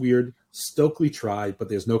 this was weird. Stokely tried, but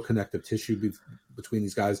there's no connective tissue between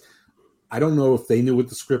these guys. I don't know if they knew what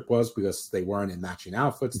the script was because they weren't in matching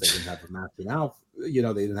outfits. They didn't have a matching outfit. They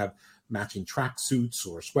didn't have matching tracksuits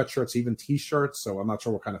or sweatshirts, even T-shirts. So I'm not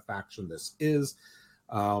sure what kind of faction this is.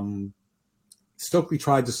 Stokely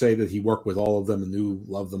tried to say that he worked with all of them and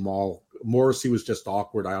loved them all. Morrissey was just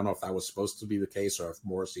awkward. I don't know if that was supposed to be the case or if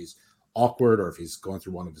Morrissey's awkward or if he's going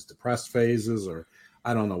through one of his depressed phases or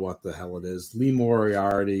I don't know what the hell it is. Lee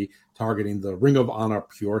Moriarty targeting the Ring of Honor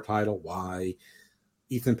Pure title. Why?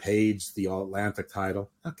 Ethan Page, the All-Atlantic title.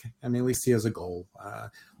 Okay. I mean, at least he has a goal.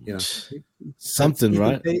 Something, Ethan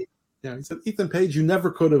right? Page, he said, Ethan Page, you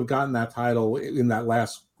never could have gotten that title in that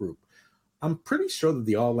last group. I'm pretty sure that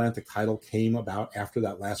the All-Atlantic title came about after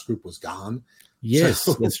that last group was gone. Yes,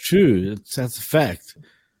 that's true. That's a fact.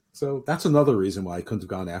 So that's another reason why I couldn't have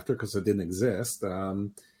gone after because it didn't exist.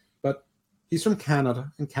 But he's from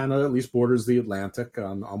Canada, and Canada at least borders the Atlantic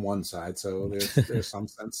on one side, so there's some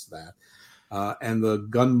sense to that. And the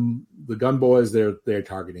gun boys, they're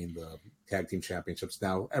targeting the tag team championships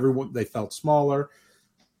now. Everyone they felt smaller.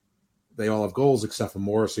 They all have goals except for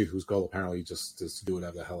Morrissey, whose goal apparently just is to do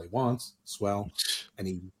whatever the hell he wants. Swell, and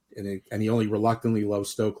he only reluctantly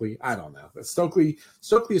loves Stokely. I don't know. Stokely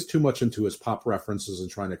is too much into his pop references and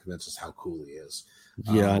trying to convince us how cool he is.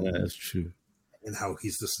 Yeah, I know, that's true. And how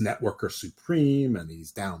he's this networker supreme, and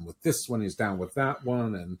he's down with this one, he's down with that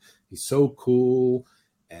one, and he's so cool,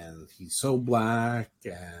 and he's so black,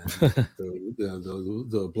 and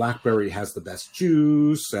the BlackBerry has the best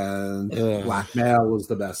juice, and blackmail is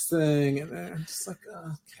the best thing, and I'm just like,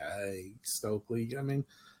 okay, Stokely. I mean,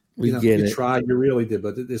 you tried, you really did,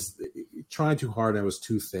 but you tried too hard, and it was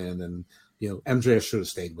too thin, and MJF should have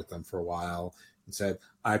stayed with them for a while. And said,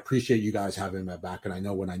 I appreciate you guys having my back, and I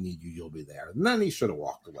know when I need you, you'll be there. And then he should have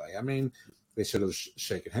walked away. I mean, they should have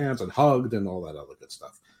shaken hands and hugged and all that other good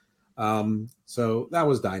stuff. So that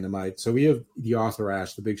was Dynamite. So we have the Arthur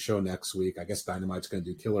Ashe, the big show next week. I guess Dynamite's going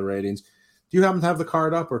to do killer ratings. Do you happen to have the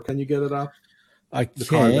card up, or can you get it up? I the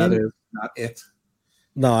can. Card, that is, not it.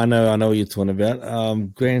 No, I know what you're talking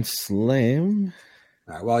about. Grand Slam.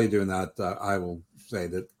 All right, while you're doing that, I will say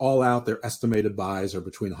that All Out, their estimated buys are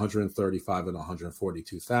between 135 and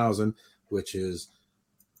 142,000, which is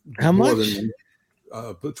how much?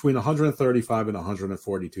 Between 135 and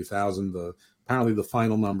 142,000. Apparently, the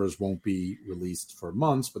final numbers won't be released for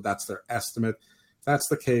months, but that's their estimate. If that's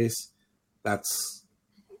the case, that's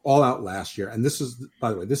All Out last year. And this is,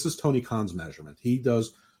 by the way, this is Tony Khan's measurement. He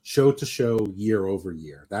does show to show, year over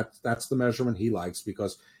year. That's the measurement he likes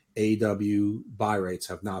because AEW buy rates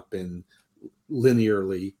have not been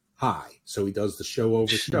linearly high, so he does the show over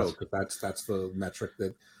show because that's the metric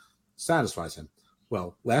that satisfies him.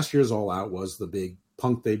 Well, last year's All Out was the big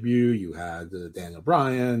Punk debut. You had Daniel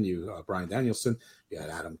Bryan, Bryan Danielson, you had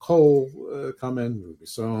Adam Cole come in, Ruby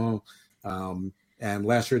Soho, and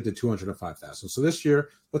last year it did 205,000. So this year,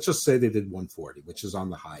 let's just say they did 140, which is on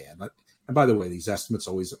the high end. And by the way, these estimates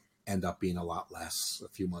always end up being a lot less a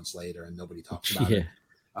few months later, and nobody talks about it.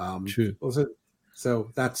 True.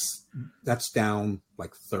 So that's down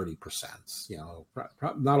like 30%,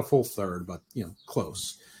 not a full third, but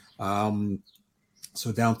close.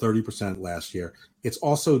 So down 30% last year. It's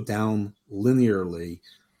also down linearly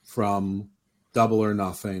from Double or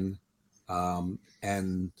Nothing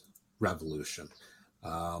and Revolution.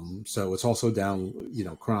 So it's also down,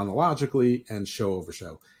 chronologically and show over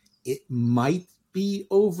show. It might be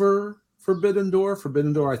over Forbidden Door.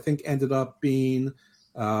 Forbidden Door, I think, ended up being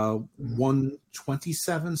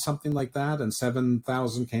 127, something like that, and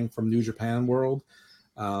 7,000 came from New Japan World.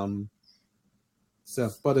 But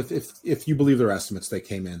if you believe their estimates, they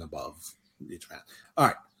came in above New Japan. All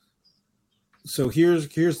right. So here's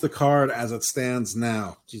the card as it stands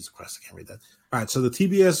now. Jesus Christ, I can't read that. All right. So the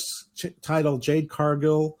TBS title, Jade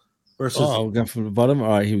Cargill versus. Oh, we're going from the bottom. All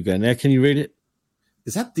right, here we go. Now, can you read it?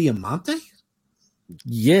 Is that Diamante?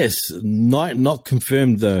 Yes, not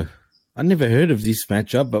confirmed though. I never heard of this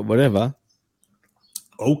matchup, but whatever.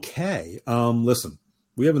 Okay. Listen,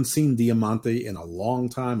 we haven't seen Diamante in a long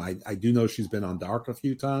time. I do know she's been on Dark a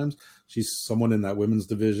few times. She's someone in that women's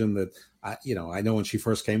division that I know when she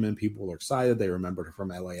first came in, people were excited. They remembered her from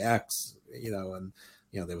LAX, and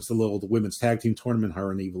there was the women's tag team tournament. Her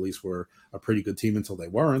and Evilise were a pretty good team until they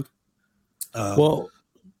weren't. Well,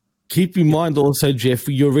 keep in mind also, Jeff,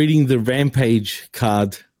 you're reading the Rampage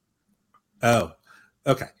card. Oh,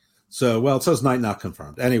 okay. So, it says night not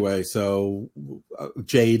confirmed. Anyway, so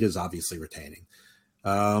Jade is obviously retaining.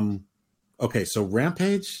 Okay, so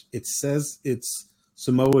Rampage, it says it's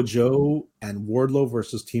Samoa Joe and Wardlow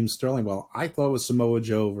versus Team Sterling. Well, I thought it was Samoa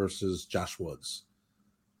Joe versus Josh Woods.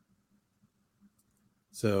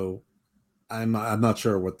 So I'm not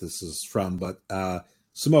sure what this is from, but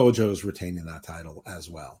Samoa Joe is retaining that title as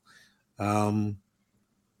well.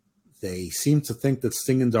 They seem to think that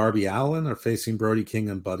Sting and Darby Allin are facing Brody King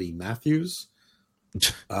and Buddy Matthews.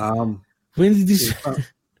 When did this?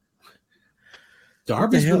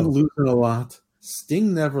 Darby's been losing a lot.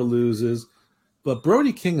 Sting never loses. But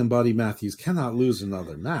Brody King and Buddy Matthews cannot lose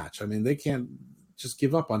another match. I mean, they can't just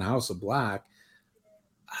give up on House of Black.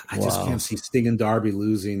 I just can't see Sting and Darby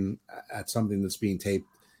losing at something that's being taped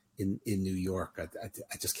in New York.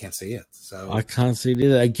 I just can't see it. So I can't see it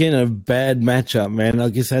either. Again, a bad matchup, man. I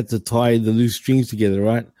guess I had to tie the loose strings together,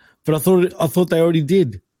 right? But I thought they already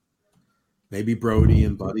did. Maybe Brody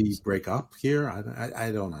and Buddy break up here.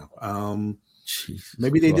 I don't know.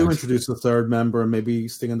 Maybe they do introduce the third member, and maybe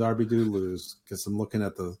Sting and Darby do lose, because I'm looking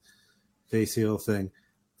at the face heel thing.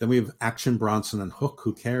 Then we have Action Bronson and Hook.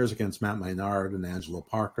 Who cares against Matt Maynard and Angelo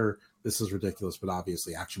Parker? This is ridiculous, but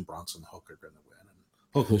obviously Action Bronson and Hook are going to win. And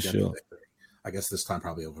Hook will get the victory. I guess this time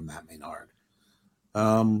probably over Matt Maynard.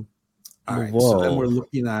 All right, so then we're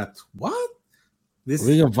looking at what? This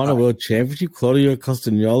Ring of Honor World Championship, Claudio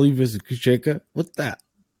Castagnoli versus Chris Jericho. What's that?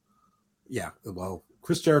 Yeah, well,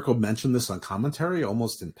 Chris Jericho mentioned this on commentary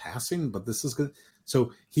almost in passing, but this is good.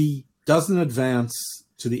 So he doesn't advance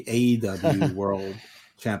to the AEW World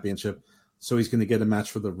Championship, so he's going to get a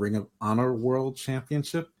match for the Ring of Honor World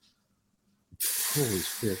Championship. Holy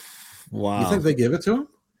shit. Wow. You think they give it to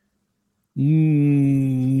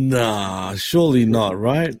him? Nah, surely not,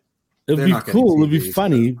 right? It'd be cool. It'd be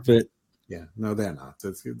funny, but... Yeah, no, they're not.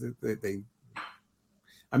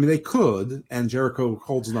 I mean, they could, and Jericho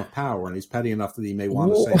holds enough power, and he's petty enough that he may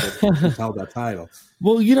want to say that he held that title.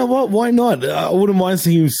 Well, you know what? Why not? I wouldn't mind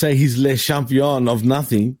seeing him say he's Le Champion of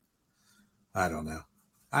nothing. I don't know.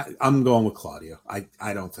 I'm going with Claudio.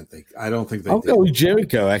 I don't think they. I'll go with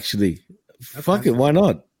Jericho. Actually, okay. Fuck it. Why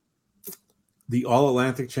not? The All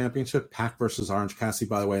Atlantic Championship, Pac versus Orange Cassidy.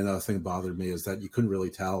 By the way, another thing that bothered me is that you couldn't really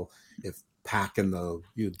tell if Pac and the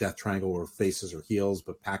Death Triangle were faces or heels,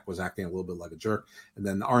 but Pac was acting a little bit like a jerk. And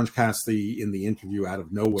then Orange Cassidy, in the interview, out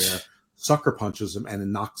of nowhere, sucker punches him and it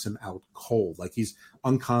knocks him out cold, like he's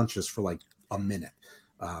unconscious for like a minute.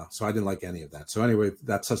 So I didn't like any of that. So anyway,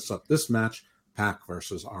 that sets up this match: Pac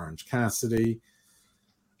versus Orange Cassidy.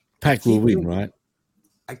 Pac will win, right?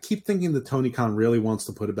 I keep thinking that Tony Khan really wants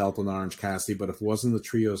to put a belt on Orange Cassidy, but if it wasn't the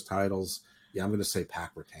trios titles, yeah, I'm going to say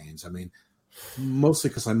Pac retains. I mean, mostly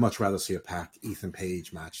because I'd much rather see a Pac Ethan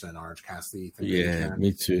Page match than Orange Cassidy.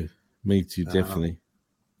 Me too. Me too, definitely.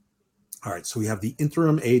 All right, so we have the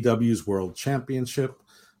interim AEW's World Championship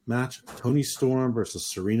match: Toni Storm versus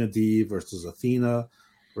Serena Deeb versus Athena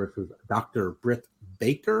versus Dr. Britt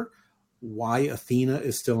Baker. Why Athena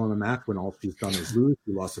is still in the match when all she's done is lose.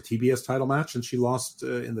 She lost a TBS title match and she lost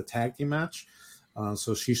in the tag team match.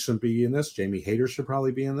 So she shouldn't be in this. Jamie Hayter should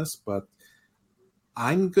probably be in this, but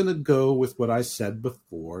I'm going to go with what I said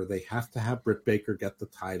before. They have to have Britt Baker get the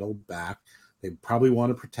title back. They probably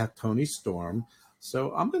want to protect Toni Storm.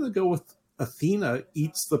 So I'm going to go with Athena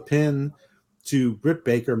eats the pin to Britt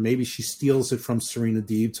Baker. Maybe she steals it from Serena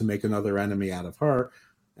Deeb to make another enemy out of her.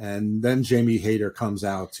 And then Jamie Hayter comes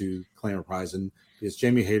out to claim a prize. And because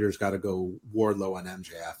Jamie Hayter's got to go Wardlow on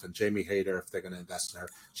MJF. And Jamie Hayter, if they're going to invest in her,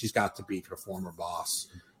 she's got to beat her former boss,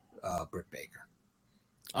 Britt Baker.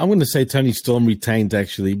 I'm going to say Toni Storm retained,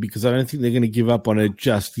 actually, because I don't think they're going to give up on her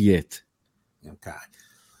just yet. Okay.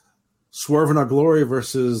 Swerve in Our Glory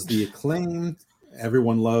versus The Acclaimed.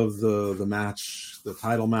 Everyone loved the match, the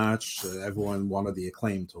title match. Everyone wanted The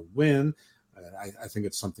Acclaimed to win. I think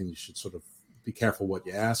it's something you should sort of be careful what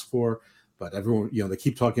you ask for. But everyone, they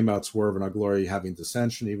keep talking about Swerve in Our Glory having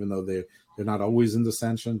dissension, even though they're not always in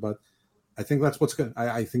dissension. But I think that's what's going to –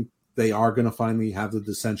 I think they are going to finally have the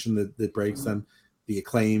dissension that breaks them. The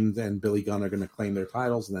Acclaimed and Billy Gunn are going to claim their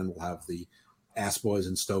titles, and then we'll have the Ass Boys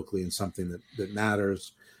and Stokely and something that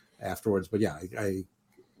matters afterwards. But yeah, I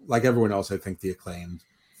like everyone else, I think the Acclaimed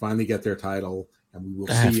finally get their title, and we will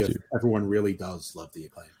see if everyone really does love the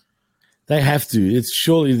Acclaimed. They have to. It's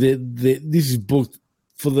surely this is booked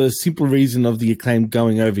for the simple reason of the Acclaimed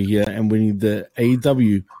going over here and winning the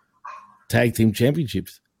AEW Tag Team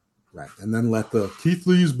Championships. Right, and then let the Keith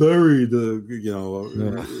Lee's buried,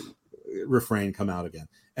 refrain come out again.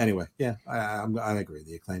 Anyway, yeah, I agree.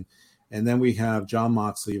 The Acclaim, and then we have Jon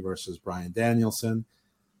Moxley versus Bryan Danielson.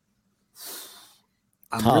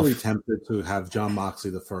 I'm really tempted to have Jon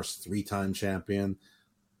Moxley the first 3-time champion,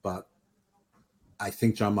 but I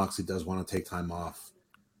think Jon Moxley does want to take time off.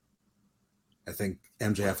 I think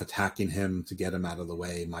MJF attacking him to get him out of the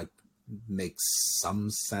way might make some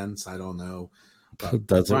sense. I don't know. But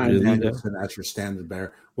Does it Bryan really? Danielson as your standard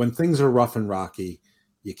bearer. When things are rough and rocky,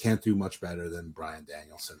 you can't do much better than Bryan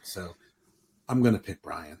Danielson. So I'm going to pick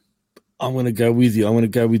Bryan. I'm going to go with you. I'm going to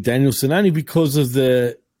go with Danielson only because of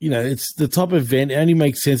it's the type of event. It only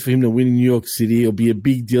makes sense for him to win in New York City. It'll be a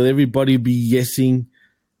big deal. Everybody will be yesing,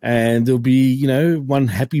 and there'll be, one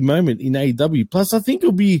happy moment in AEW. Plus, I think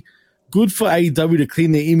it'll be good for AEW to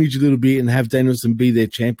clean their image a little bit and have Danielson be their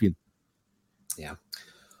champion. Yeah.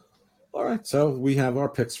 All right, so we have our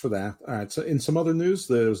picks for that. All right, so in some other news,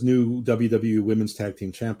 there's new WWE Women's Tag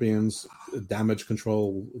Team Champions. Damage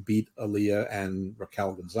Control beat Aaliyah and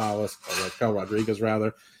Raquel Rodriguez,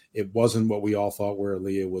 rather. It wasn't what we all thought, where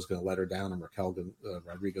Aaliyah was going to let her down and Raquel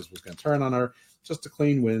Rodriguez was going to turn on her. Just a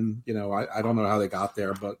clean win. I don't know how they got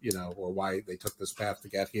there, but, or why they took this path to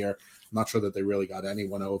get here. I'm not sure that they really got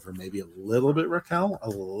anyone over. Maybe a little bit Raquel, a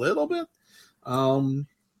little bit.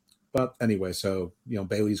 But anyway, so,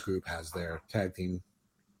 Bayley's group has their tag team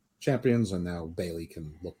champions, and now Bayley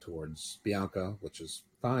can look towards Bianca, which is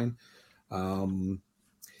fine.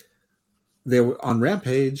 They were on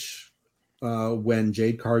Rampage when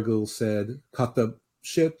Jade Cargill said, cut the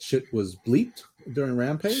shit was bleeped during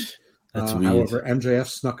Rampage. That's weird. However, MJF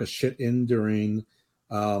snuck a shit in during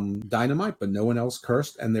Dynamite, but no one else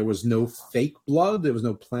cursed, and there was no fake blood. There was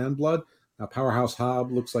no planned blood. Now, Powerhouse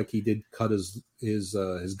Hobb looks like he did cut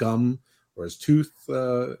his gum or his tooth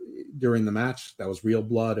during the match. That was real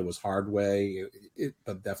blood. It was hard way,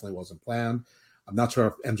 but definitely wasn't planned. I'm not sure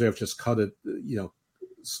if MJF just cut it,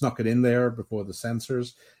 snuck it in there before the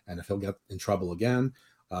censors, and if he'll get in trouble again,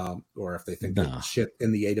 or if they think that shit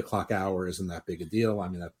in the 8 o'clock hour isn't that big a deal. I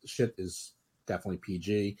mean, that shit is definitely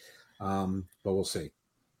PG, but we'll see.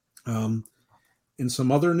 In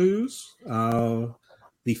some other news,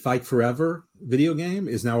 the Fight Forever video game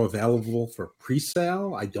is now available for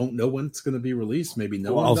pre-sale. I don't know when it's going to be released. Maybe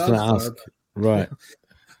no one does. I was going to ask. Right.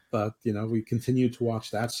 But, we continue to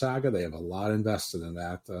watch that saga. They have a lot invested in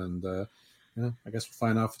that. And, I guess we'll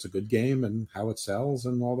find out if it's a good game and how it sells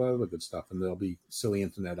and all the other good stuff. And there'll be silly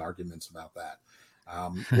internet arguments about that.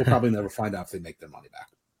 We'll probably never find out if they make their money back.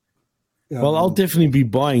 Well, I'll definitely be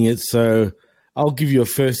buying it. So I'll give you a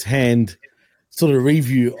first-hand sort of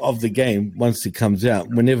review of the game once it comes out,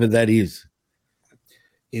 whenever that is.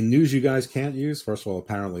 In news you guys can't use, first of all,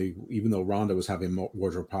 apparently, even though Ronda was having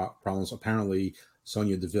wardrobe problems, apparently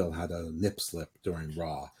Sonya Deville had a nip slip during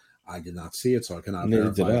Raw. I did not see it, so I cannot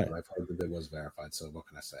verify it, but I've heard that it was verified, so what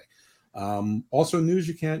can I say? Also, news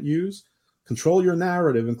you can't use, Control Your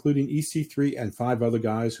Narrative, including EC3 and 5 other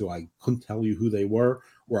guys who I couldn't tell you who they were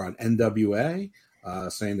on NWA.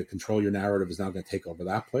 Saying that Control Your Narrative is now going to take over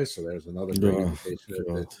that place. So there's another great indication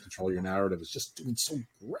that Control Your Narrative is just doing so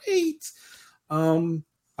great.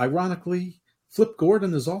 Ironically, Flip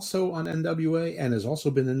Gordon is also on NWA and has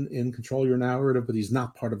also been in Control Your Narrative, but he's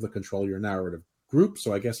not part of the Control Your Narrative group.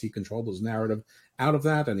 So I guess he controlled his narrative out of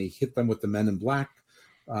that, and he hit them with the Men in Black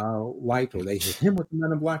light, or they hit him with the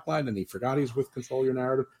Men in Black light, and he forgot he's with Control Your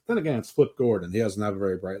Narrative. Then again, it's Flip Gordon. He doesn't have a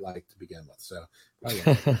very bright light to begin with. So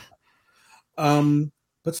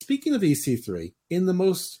but speaking of EC3, in the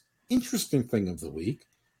most interesting thing of the week,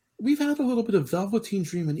 we've had a little bit of Velveteen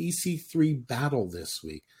Dream and EC3 battle this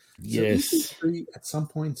week. Yes. So EC3 at some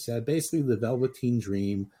point said basically the Velveteen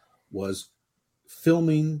Dream was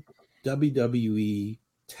filming WWE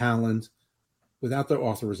talent without their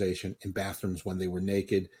authorization in bathrooms when they were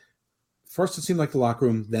naked. First it seemed like the locker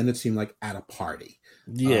room, then it seemed like at a party.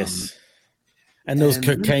 Yes. And there was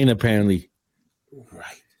cocaine apparently.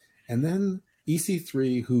 Right. And then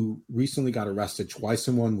EC3, who recently got arrested twice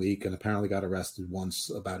in 1 week and apparently got arrested once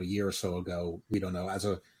about a year or so ago. We don't know. As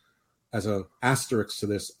a asterisk to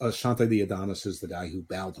this, Shante the Adonis is the guy who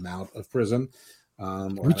bailed him out of prison.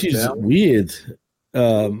 Which is weird.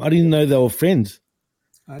 I didn't know they were friends.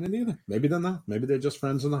 I didn't either. Maybe they're not. Maybe they're just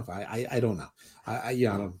friends enough. I don't know. I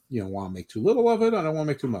don't want to make too little of it. I don't want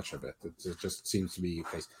to make too much of it. It just seems to be the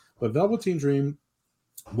case. But Velveteen Dream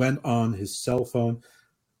went on his cell phone,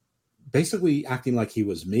 basically acting like he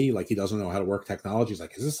was me, like he doesn't know how to work technology. He's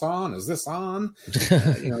like, is this on? Is this on? It's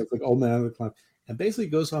like old man of the clown. And basically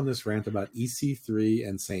goes on this rant about EC3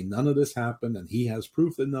 and saying none of this happened, and he has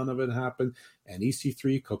proof that none of it happened. And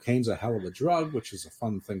EC3, cocaine's a hell of a drug, which is a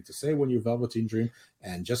fun thing to say when you're Velveteen Dream,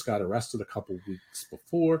 and just got arrested a couple of weeks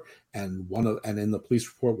before. And in the police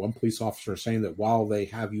report, one police officer is saying that while they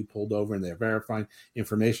have you pulled over and they're verifying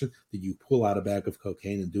information, that you pull out a bag of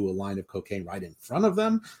cocaine and do a line of cocaine right in front of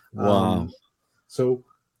them. Wow. So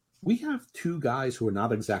we have two guys who are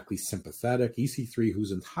not exactly sympathetic. EC3,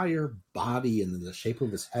 whose entire body and the shape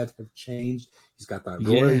of his head have changed. He's got that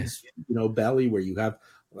roids, belly where you have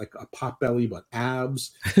like a pot belly but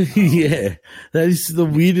abs. Yeah, that is the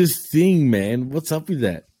weirdest thing, man. What's up with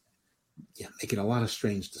that? Yeah, making a lot of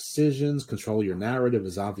strange decisions. Control Your Narrative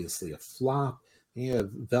is obviously a flop. Yeah,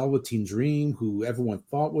 Velveteen Dream, who everyone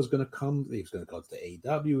thought was going to come. He was going to go to the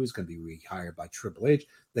AEW. He's going to be rehired by Triple H.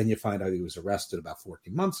 Then you find out he was arrested about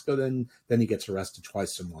 14 months ago. Then he gets arrested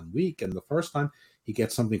twice in 1 week. And the first time he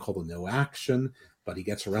gets something called a no action, but he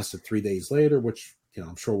gets arrested 3 days later, which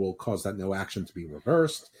I'm sure will cause that no action to be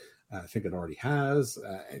reversed. I think it already has.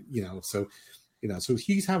 So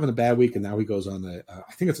he's having a bad week, and now he goes on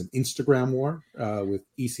I think it's an Instagram war with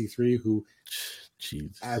EC3, who,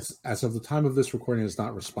 jeez, as of the time of this recording, has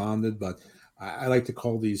not responded. But I like to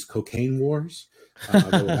call these cocaine wars.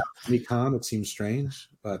 Without any con, it seems strange.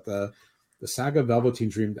 But the saga Velveteen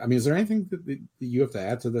Dream. I mean, is there anything that you have to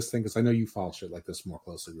add to this thing? Because I know you follow shit like this more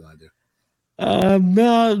closely than I do.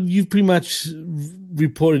 No, you've pretty much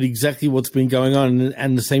reported exactly what's been going on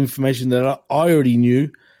and the same information that I already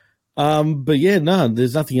knew. But yeah, no,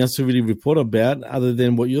 there's nothing else to really report about other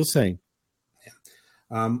than what you're saying. Yeah.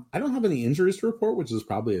 I don't have any injuries to report, which is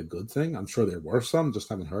probably a good thing. I'm sure there were some, just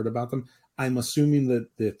haven't heard about them. I'm assuming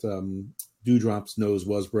that Dewdrop's nose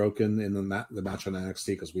was broken in the match on NXT,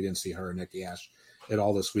 because we didn't see her and Nikki Ash at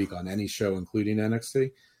all this week on any show, including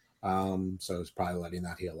NXT. So it's probably letting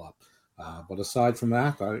that heal up. But aside from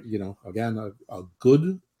that, again, a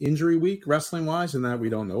good injury week wrestling-wise, in that we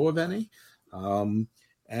don't know of any.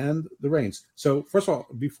 And the reigns. So first of all,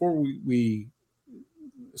 before we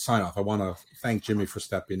sign off, I want to thank Jimmy for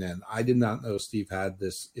stepping in. I did not know Steve had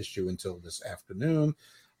this issue until this afternoon.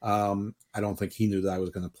 I don't think he knew that I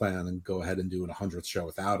was going to plan and go ahead and do an 100th show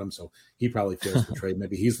without him. So he probably feels betrayed.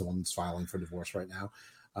 Maybe he's the one that's filing for divorce right now.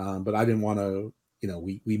 But I didn't want to,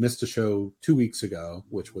 we missed a show 2 weeks ago,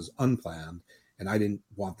 which was unplanned. And I didn't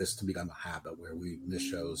want this to become a habit where we miss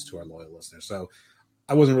shows to our loyal listeners. So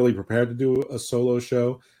I wasn't really prepared to do a solo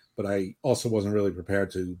show, but I also wasn't really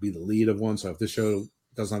prepared to be the lead of one. So if this show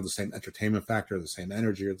doesn't have the same entertainment factor, the same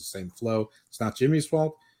energy, or the same flow, it's not Jimmy's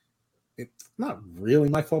fault. It's not really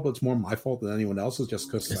my fault, but it's more my fault than anyone else's,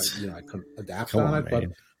 just because I couldn't adapt on it.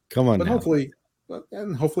 Man. Come on, but now. hopefully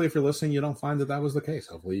if you're listening, you don't find that was the case.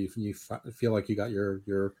 Hopefully you feel like you got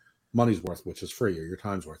your money's worth, which is free, or your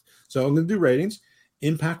time's worth. So I'm going to do ratings.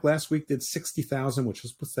 Impact last week did 60,000, which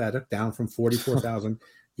was pathetic, down from 44,000.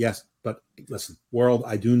 Yes, but listen, world,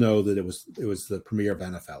 I do know that it was the premiere of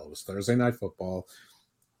NFL. It was Thursday Night Football.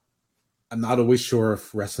 I'm not always sure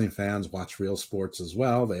if wrestling fans watch real sports as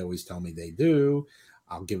well. They always tell me they do.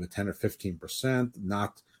 I'll give it 10 or 15%,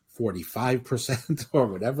 not 45% or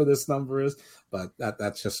whatever this number is, but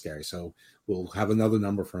that's just scary. So we'll have another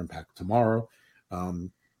number for Impact tomorrow.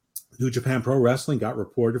 New Japan Pro Wrestling got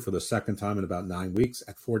reported for the second time in about 9 weeks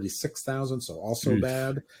at 46,000, so also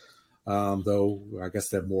bad. Though I guess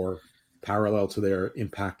they're more parallel to their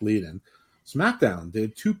Impact lead-in. SmackDown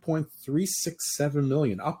did 2.367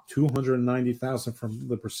 million, up 290,000 from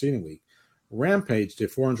the preceding week. Rampage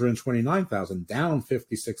did 429,000, down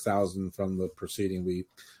 56,000 from the preceding week,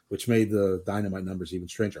 which made the Dynamite numbers even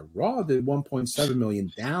stranger. Raw did 1.7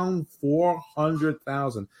 million, down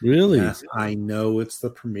 400,000. Really? Yes, I know it's the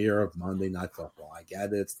premiere of Monday Night Football. I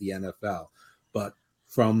get it, it's the NFL. But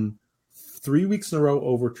from 3 weeks in a row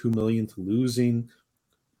over 2 million to losing,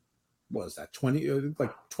 what is that,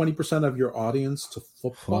 20% of your audience to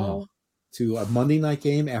football, to a Monday night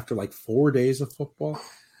game after 4 days of football?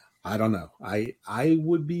 I don't know. I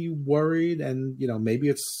would be worried, and maybe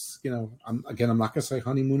it's I'm not gonna say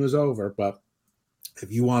honeymoon is over, but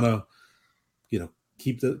if you want to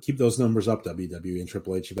keep those numbers up, WWE and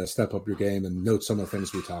Triple H, you better step up your game and note some of the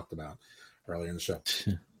things we talked about earlier in the show.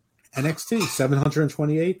 NXT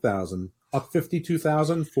 728,000, up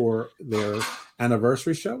 52,000 for their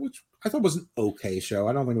anniversary show, which I thought was an okay show.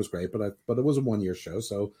 I don't think it was great, but it was a 1 year show,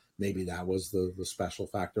 so maybe that was the special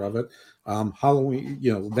factor of it. Halloween,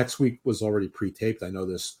 next week was already pre-taped. I know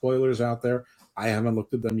there's spoilers out there. I haven't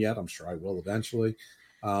looked at them yet. I'm sure I will eventually.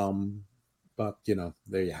 But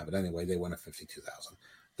there you have it. Anyway, they went at 52,000.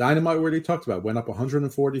 Dynamite, we already talked about, went up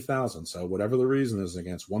 140,000. So whatever the reason is,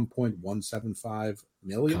 against 1.175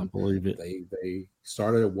 million. Can't believe it. They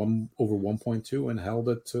started at over 1.2 and held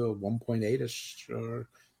it to 1.8ish to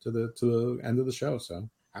the end of the show. So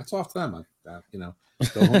hats off to them.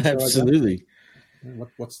 Go home Absolutely.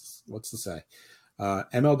 What's to say?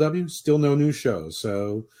 MLW, still no new shows.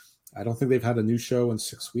 So I don't think they've had a new show in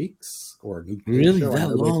 6 weeks or a new really show.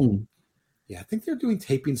 That long. Yeah, I think they're doing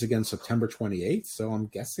tapings again September 28th. So I'm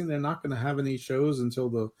guessing they're not going to have any shows until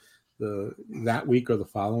that week or the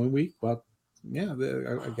following week. But yeah,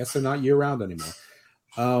 I guess they're not year round anymore.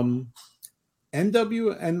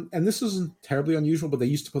 NW and this isn't terribly unusual, but they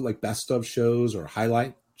used to put like best of shows or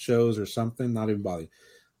highlight shows or something. Not even bothering.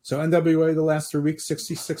 So NWA the last 3 weeks,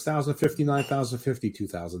 66,000, 59,000,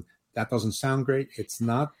 52,000. That doesn't sound great. It's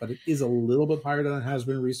not, but it is a little bit higher than it has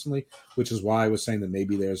been recently, which is why I was saying that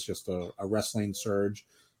maybe there's just a wrestling surge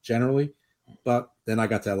generally. But then I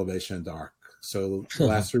got to Elevation and Dark. So the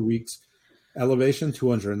last 3 weeks, Elevation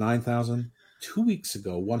 209,000. 2 weeks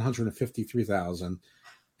ago, 153,000.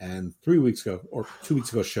 And 3 weeks ago, or 2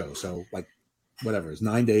 weeks ago, show. So like whatever, it's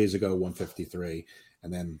 9 days ago, 153.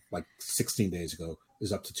 And then like 16 days ago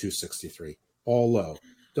is up to 263. All low.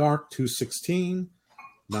 Dark, 216.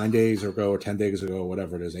 9 days ago or 10 days ago,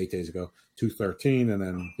 whatever it is, 8 days ago, 213. And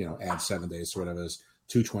then, add 7 days to whatever it is,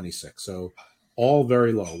 226. So all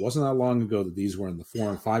very low. It wasn't that long ago that these were in the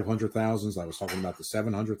 400,000 and 500,000s. I was talking about the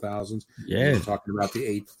 700,000s. Yeah. We were talking about the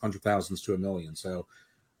 800,000s to $1 million. So,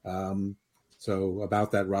 so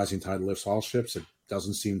about that rising tide lifts all ships. It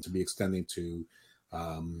doesn't seem to be extending to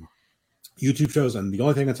YouTube shows. And the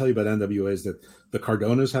only thing I tell you about NWA is that the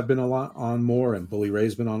Cardonas have been a lot on more, and Bully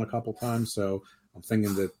Ray's been on a couple times. So I'm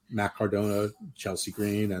thinking that Matt Cardona, Chelsea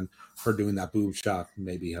Green, and her doing that boob shot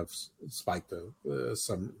maybe have spiked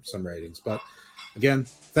some ratings. But again,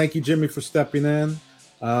 thank you, Jimmy, for stepping in.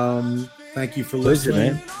 Thank you for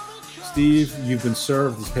listening. Man. Steve, you've been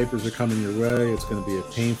served. These papers are coming your way. It's going to be a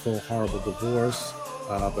painful, horrible divorce,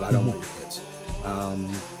 but I don't want your kids.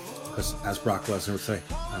 Because as Brock Lesnar would say,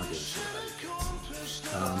 I don't give a shit about your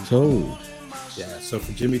kids. So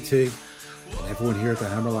for Jimmy T and everyone here at the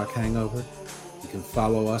Hammerlock Hangover, you can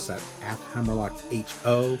follow us at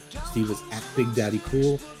HammerlockHO. Steve is at Big Daddy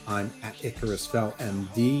Cool. I'm at Icarus Fell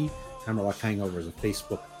MD. Hammerlock Hangover is a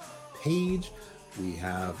Facebook page. We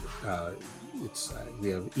have we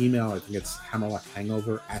have email. I think it's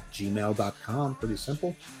hammerlockhangover@gmail.com. Pretty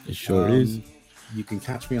simple. It sure is. You can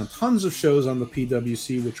catch me on tons of shows on the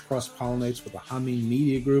PWC, which cross-pollinates with the Humming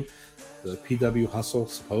Media Group, the PW Hustle,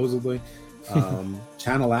 supposedly,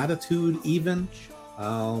 Channel Attitude, even,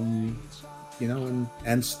 and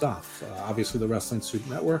stuff. Obviously, the Wrestling Soup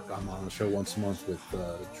Network. I'm on a show once a month with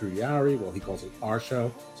Drew Yari. Well, he calls it our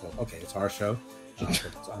show. So, okay, it's our show.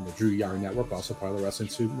 It's on the Drew Yari Network, also part of the Wrestling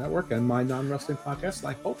Soup Network, and my non-wrestling podcast. And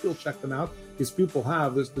I hope you'll check them out, because people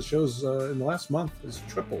have. The shows in the last month is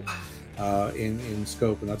tripled in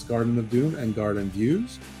scope, and that's Garden of Doom and Garden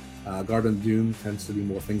Views. Garden of Doom tends to be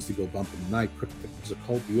more things to go bump in the night, cryptic,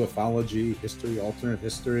 occult, ufology, history, alternate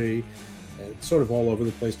history. It's sort of all over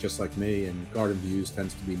the place, just like me. And Garden Views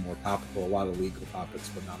tends to be more topical, a lot of legal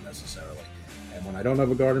topics, but not necessarily. And when I don't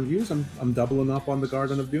have a Garden Views, I'm doubling up on the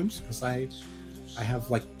Garden of Dooms, because I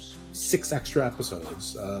have like 6 extra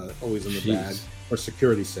episodes always in the bag for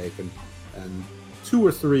security's sake, and 2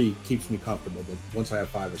 or 3 keeps me comfortable. But once I have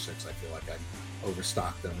 5 or 6, I feel like I'm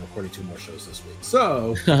overstocked, and I'm recording 2 more shows this week.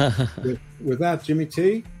 So with that, Jimmy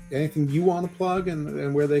T, anything you want to plug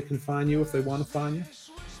and where they can find you if they want to find you?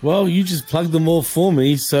 Well, you just plugged them all for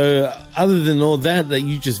me. So other than all that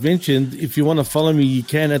you just mentioned, if you want to follow me, you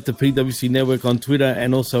can at the PWC Network on Twitter,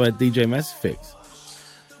 and also at DJ Mass Effects.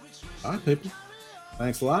 All right, people.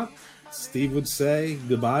 Thanks a lot. Steve would say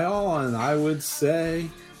goodbye all, and I would say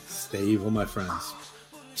stay evil, my friends.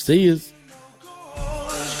 See yous.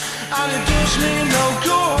 And it does me no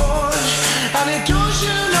good, and it does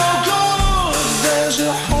you no good. There's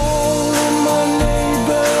a hole in my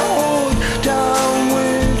neighborhood down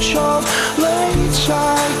which of late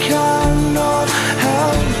I cannot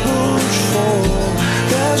help but fall.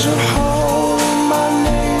 There's a hole in my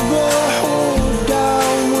neighborhood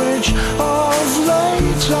down which of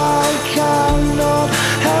late I cannot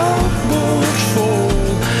help but fall.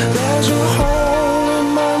 There's a hole in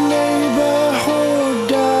my neighborhood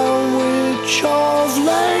down which of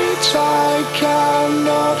late I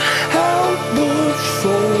cannot